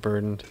totally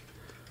overburdened.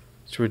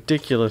 It's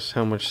ridiculous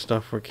how much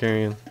stuff we're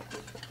carrying.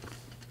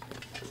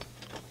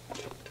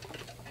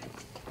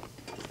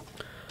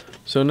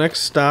 So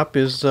next stop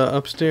is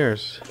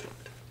upstairs.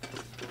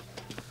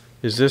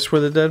 Is this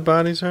where the dead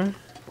bodies are?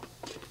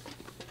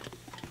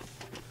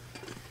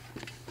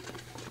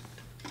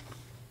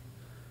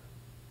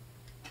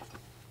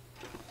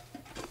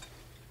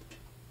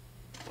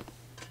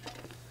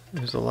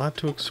 There's a lot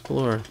to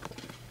explore.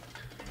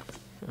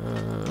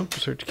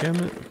 Search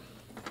cabinet.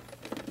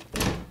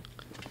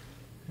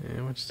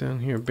 And what's down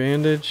here?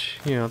 Bandage.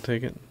 Yeah, I'll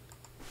take it.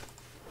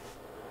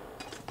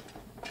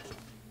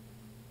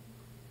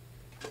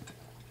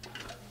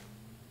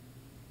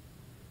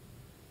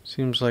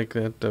 Seems like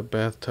that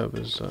bathtub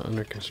is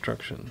under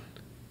construction.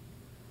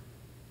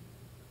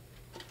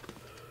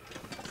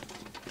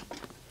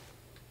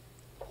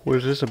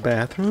 Was this a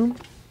bathroom?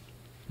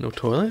 No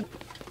toilet?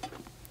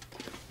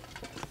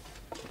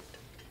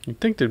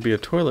 You'd think there'd be a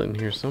toilet in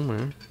here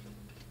somewhere.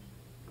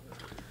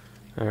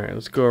 Alright,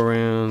 let's go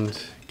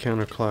around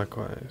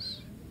counterclockwise.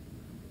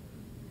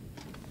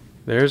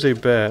 There's a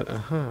bed.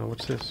 Aha,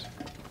 what's this?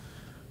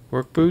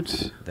 Work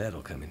boots?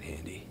 That'll come in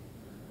handy.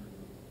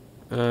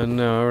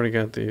 No, I already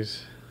got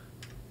these.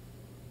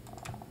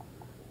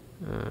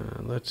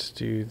 Let's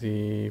do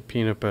the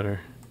peanut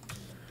butter.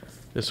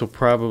 This will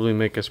probably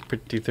make us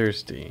pretty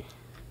thirsty.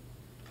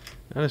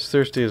 Not as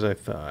thirsty as I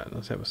thought.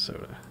 Let's have a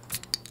soda.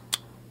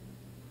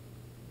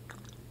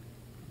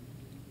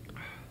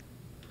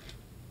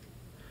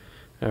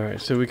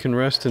 Alright, so we can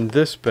rest in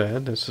this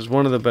bed. This is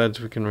one of the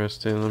beds we can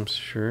rest in, I'm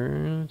sure.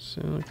 Let's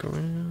look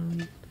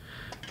around.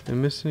 Did I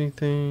miss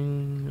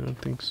anything? I don't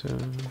think so.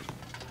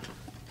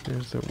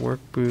 There's the work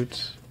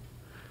boots.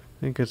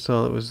 I think that's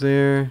all that was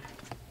there.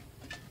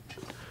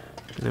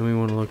 And then we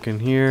want to look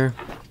in here.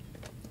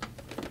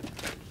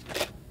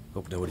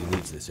 Hope nobody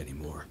needs this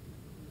anymore.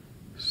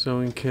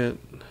 Sewing kit.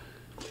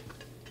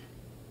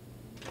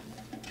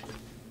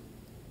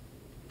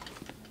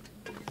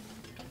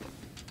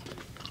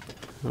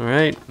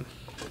 Alright,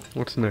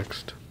 what's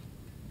next?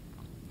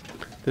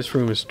 This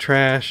room is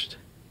trashed,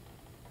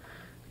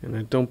 and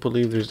I don't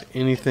believe there's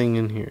anything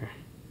in here,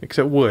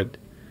 except wood.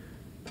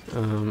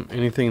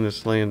 Anything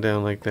that's laying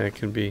down like that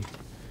can be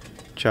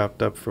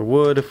chopped up for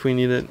wood if we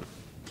need it.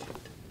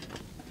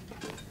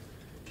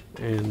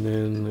 And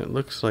then it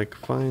looks like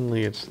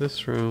finally it's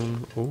this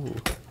room. Ooh.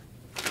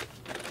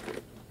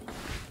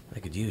 I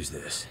could use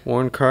this.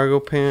 Worn cargo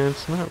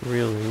pants, not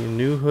really.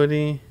 New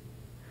hoodie,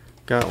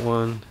 got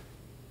one.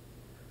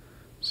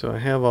 So I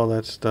have all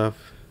that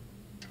stuff.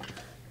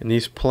 And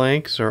these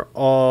planks are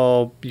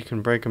all, you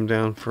can break them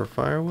down for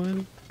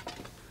firewood.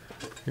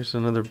 Here's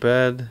another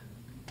bed.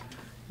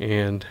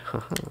 And,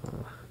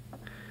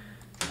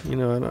 you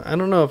know, I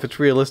don't know if it's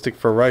realistic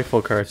for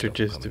rifle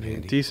cartridges to be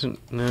decent.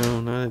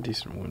 No, not a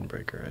decent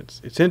windbreaker.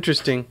 It's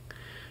interesting,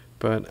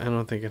 but I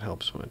don't think it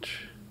helps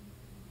much.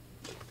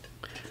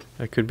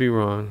 I could be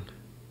wrong.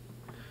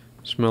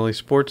 Smelly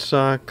sports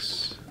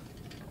socks.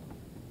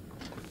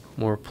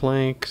 More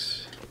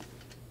planks.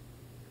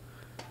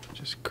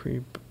 Just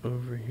creep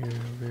over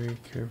here very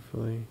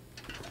carefully.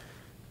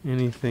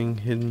 Anything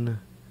hidden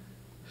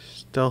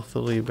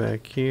stealthily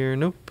back here?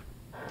 Nope.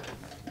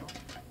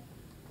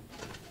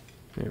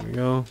 There we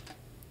go.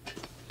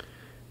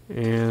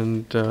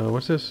 And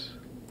what's this?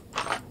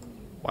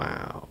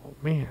 Wow,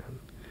 man.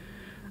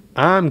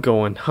 I'm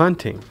going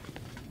hunting.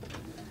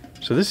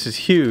 So this is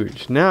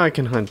huge. Now I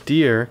can hunt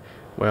deer.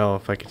 Well,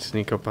 if I could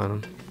sneak up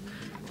on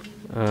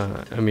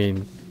them. I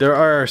mean,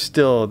 there is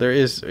still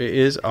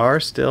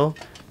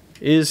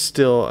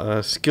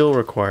skill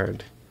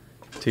required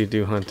to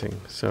do hunting.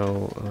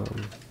 So,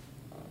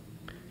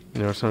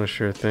 you know, it's not a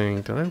sure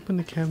thing. Did I open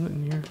the cabinet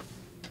in here?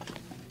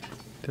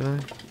 Did I?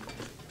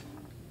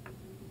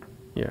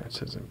 Yeah, it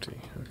says empty.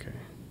 Okay.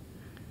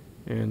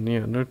 And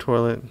yeah, no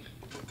toilet.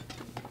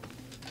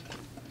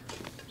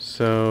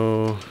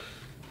 So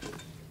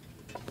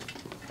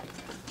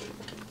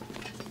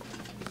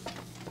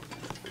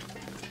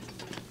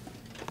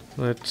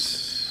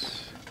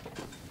let's...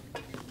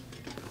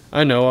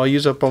 I know, I'll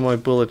use up all my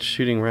bullets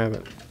shooting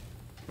rabbit.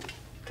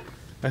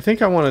 I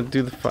think I want to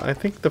do the... I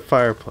think the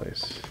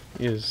fireplace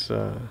is...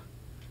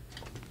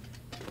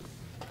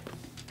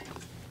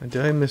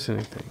 Did I miss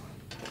anything?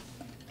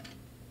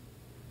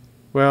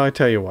 Well, I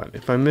tell you what.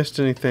 If I missed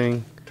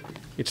anything,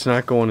 it's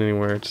not going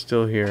anywhere. It's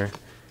still here.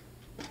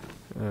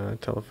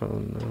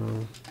 Telephone,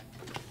 no.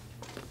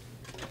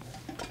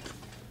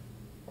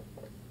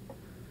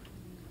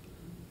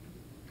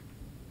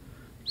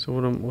 So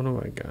what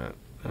have I got?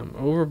 I'm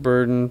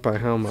overburdened by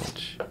how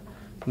much?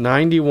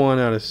 91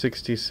 out of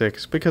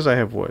 66 because I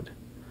have wood.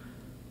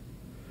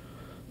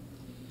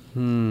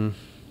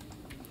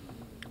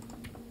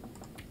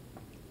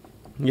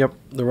 Yep,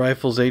 the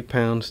rifle's 8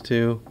 pounds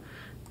too.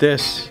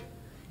 This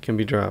can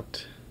be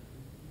dropped.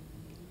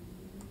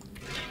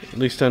 At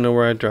least I know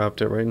where I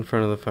dropped it, right in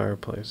front of the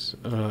fireplace.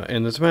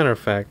 And as a matter of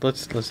fact,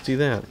 let's do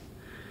that.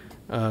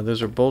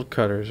 Those are bolt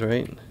cutters,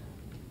 right?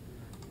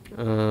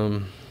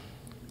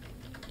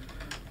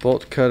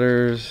 Bolt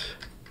cutters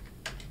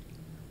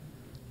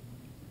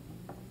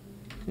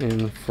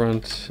in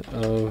front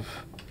of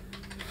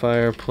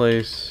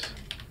fireplace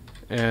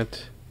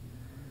at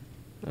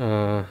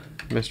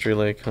Mystery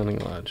Lake Hunting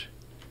Lodge.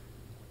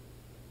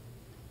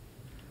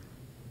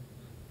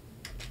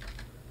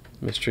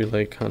 Mystery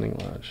Lake Hunting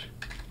Lodge.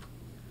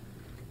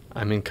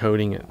 I'm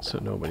encoding it so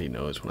nobody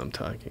knows what I'm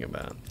talking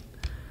about.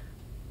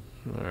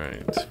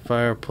 Alright,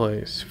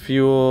 fireplace.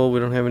 Fuel, we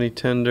don't have any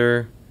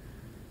tinder.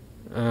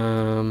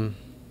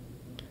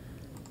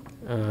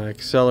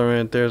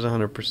 Accelerant, there's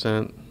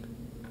 100%.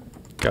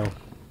 Go.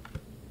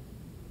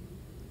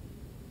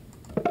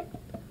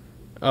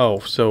 Oh,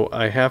 so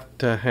I have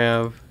to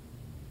have...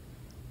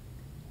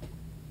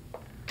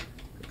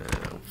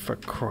 for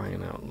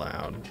crying out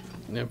loud.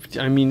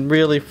 I mean,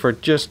 really, for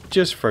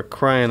just for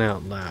crying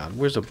out loud.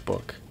 Where's a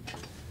book?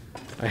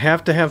 I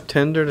have to have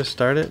tinder to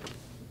start it?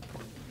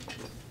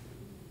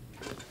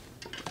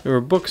 There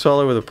were books all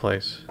over the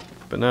place,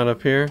 but not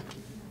up here.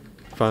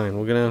 Fine,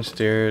 we'll go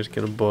downstairs,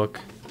 get a book.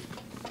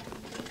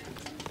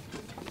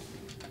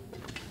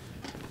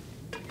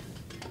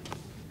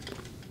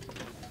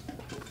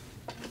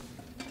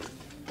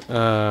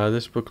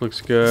 This book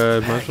looks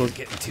good. Might as well...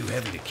 getting too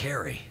heavy to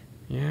carry.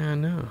 Yeah, I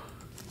know.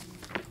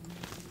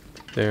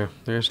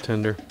 There's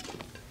tinder.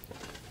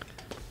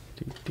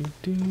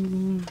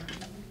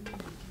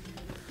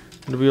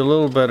 It'll be a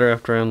little better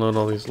after I unload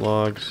all these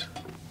logs.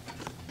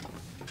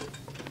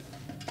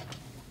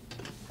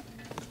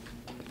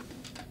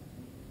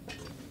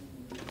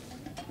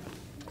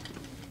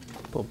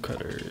 Bolt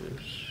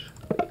cutters.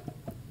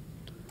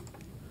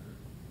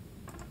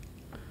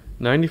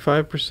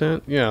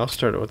 95%? Yeah, I'll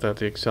start it without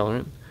the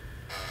accelerant.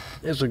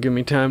 This will give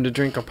me time to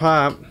drink a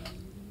pop.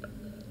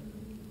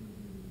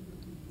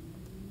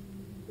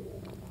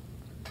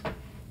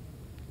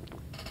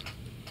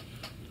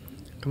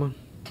 Come on.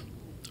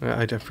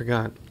 I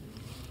forgot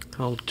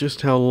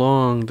just how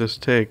long this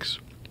takes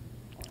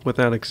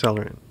without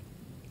accelerant.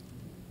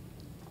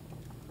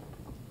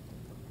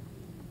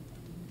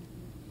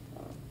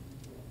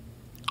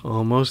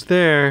 Almost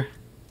there.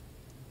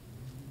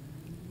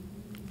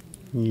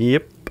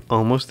 Yep,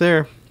 almost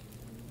there.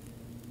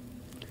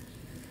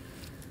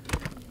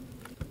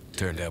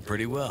 Turned out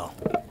pretty well.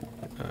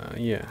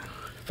 Yeah.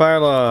 Fire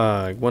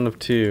log, 1 of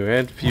 2.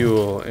 Add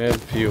fuel, add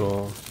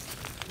fuel.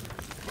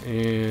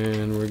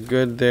 And we're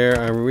good there.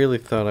 I really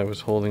thought I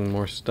was holding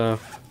more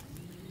stuff.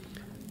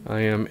 I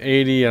am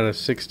 80 out of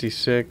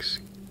 66.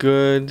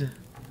 Good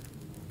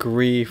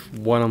grief.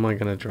 What am I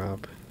going to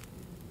drop?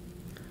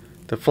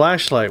 The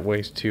flashlight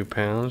weighs 2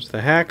 pounds. The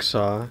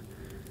hacksaw,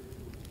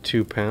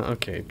 2 pounds.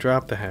 Okay,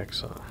 drop the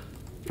hacksaw.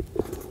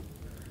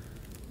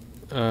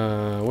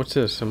 What's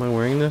this? Am I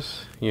wearing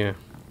this? Yeah.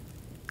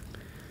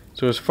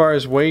 So as far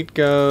as weight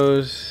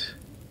goes,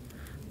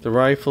 the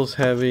rifle's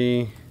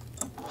heavy.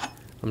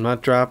 I'm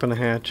not dropping a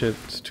hatchet.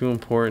 It's too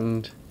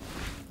important.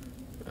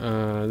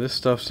 This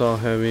stuff's all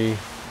heavy.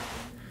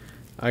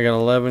 I got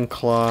 11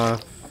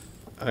 cloth.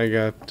 I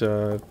got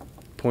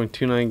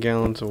 0.29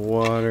 gallons of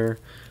water.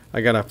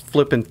 I got a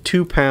flippin'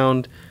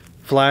 2-pound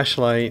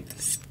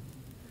flashlight.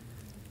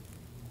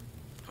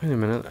 Wait a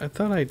minute. I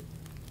thought I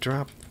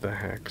dropped the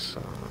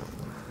hacksaw.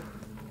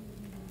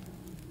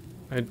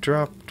 I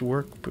dropped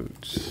work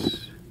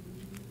boots.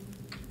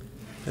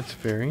 That's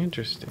very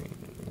interesting.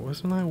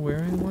 Wasn't I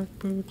wearing work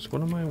boots?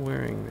 What am I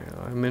wearing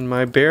now? I'm in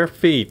my bare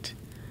feet.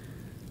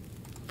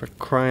 For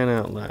crying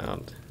out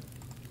loud.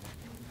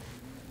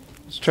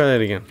 Let's try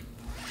that again.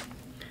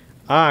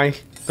 I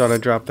thought I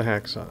dropped the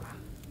hacksaw.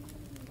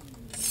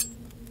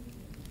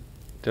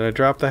 Did I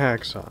drop the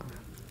hacksaw?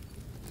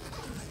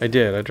 I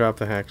did. I dropped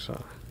the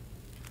hacksaw.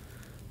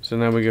 So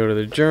now we go to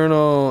the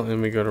journal,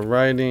 and we go to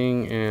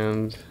writing,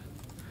 and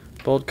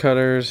bolt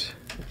cutters,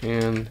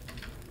 and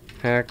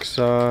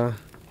hacksaw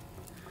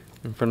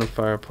in front of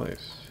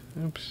fireplace.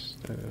 Oops,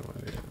 I didn't want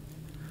to do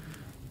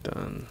that.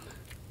 Done.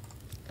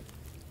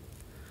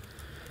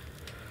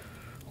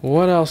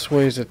 What else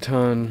weighs a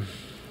ton?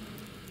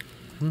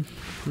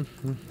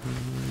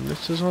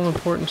 This is all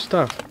important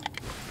stuff.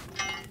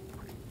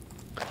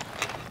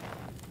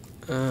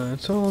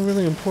 It's all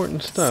really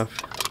important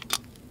stuff.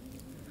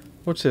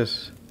 What's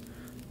this?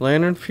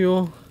 Lantern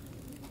fuel?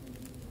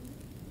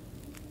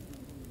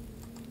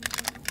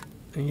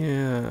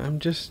 Yeah, I'm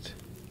just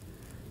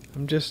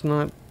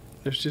not,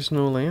 there's just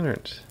no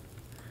lanterns.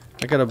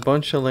 I got a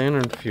bunch of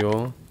lantern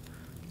fuel.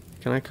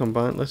 Can I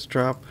combine? Let's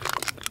drop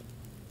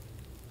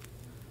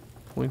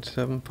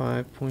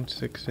 0.75,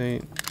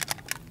 0.68.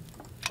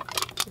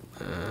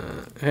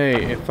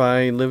 Hey, if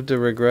I live to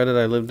regret it,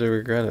 I live to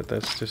regret it.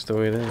 That's just the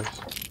way it is.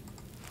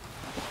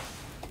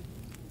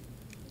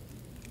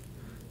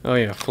 Oh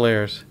yeah,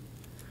 flares.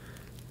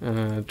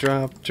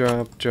 Drop,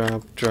 drop,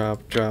 drop,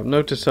 drop, drop.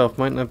 Note to self,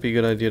 might not be a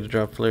good idea to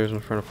drop flares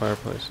in front of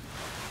fireplace.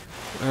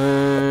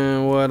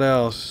 What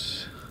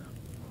else?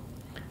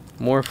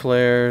 More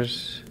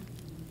flares.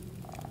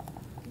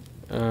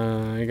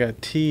 I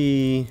got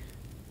tea.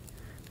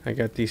 I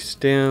got these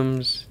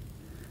stems.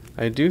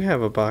 I do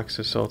have a box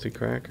of salty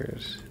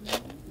crackers.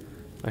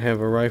 I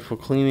have a rifle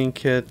cleaning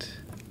kit.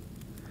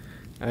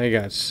 I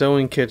got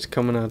sewing kits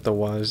coming out the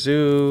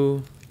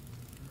wazoo.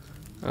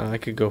 I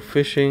could go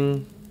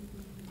fishing.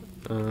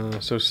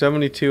 So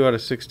 72 out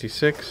of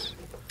 66.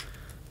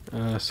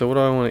 So what do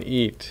I want to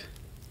eat?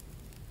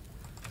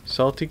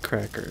 Salty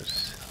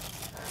crackers.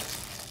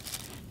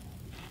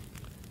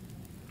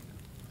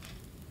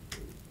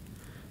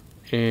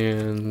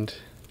 And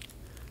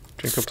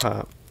drink a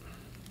pop.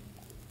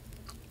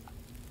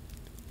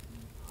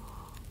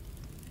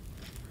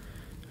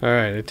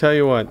 Alright, I tell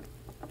you what.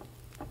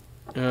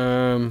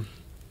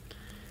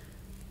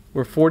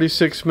 We're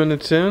 46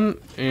 minutes in,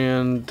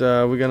 and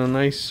we got a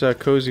nice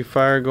cozy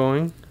fire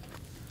going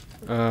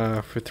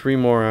for 3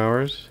 more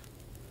hours.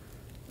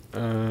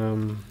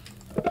 So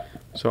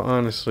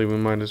honestly, we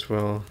might as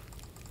well.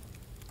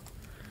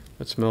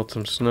 Let's melt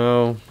some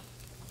snow.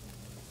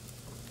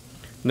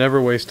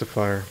 Never waste a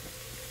fire.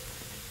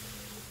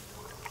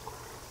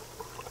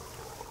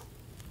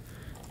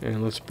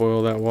 And let's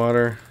boil that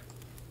water.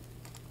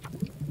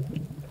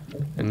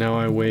 And now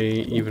I weigh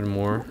even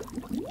more.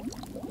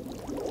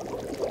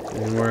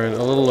 And we're at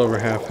a little over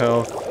half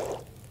health.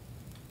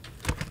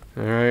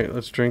 Alright,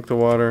 let's drink the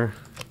water.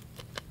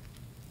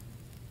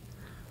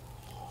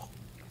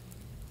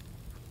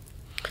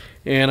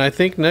 And I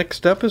think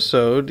next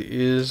episode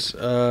is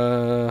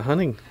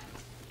hunting.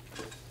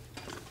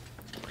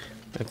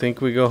 I think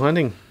we go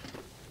hunting.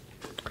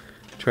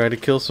 Try to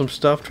kill some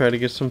stuff, try to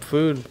get some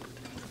food.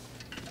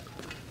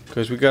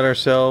 Because we got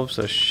ourselves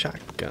a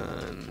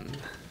shotgun.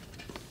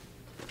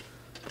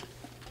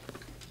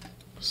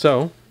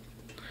 So,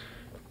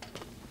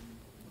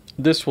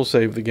 this will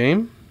save the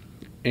game.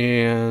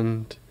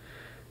 And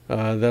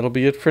that'll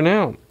be it for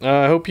now.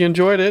 I hope you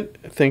enjoyed it.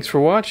 Thanks for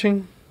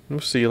watching. We'll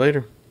see you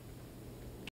later.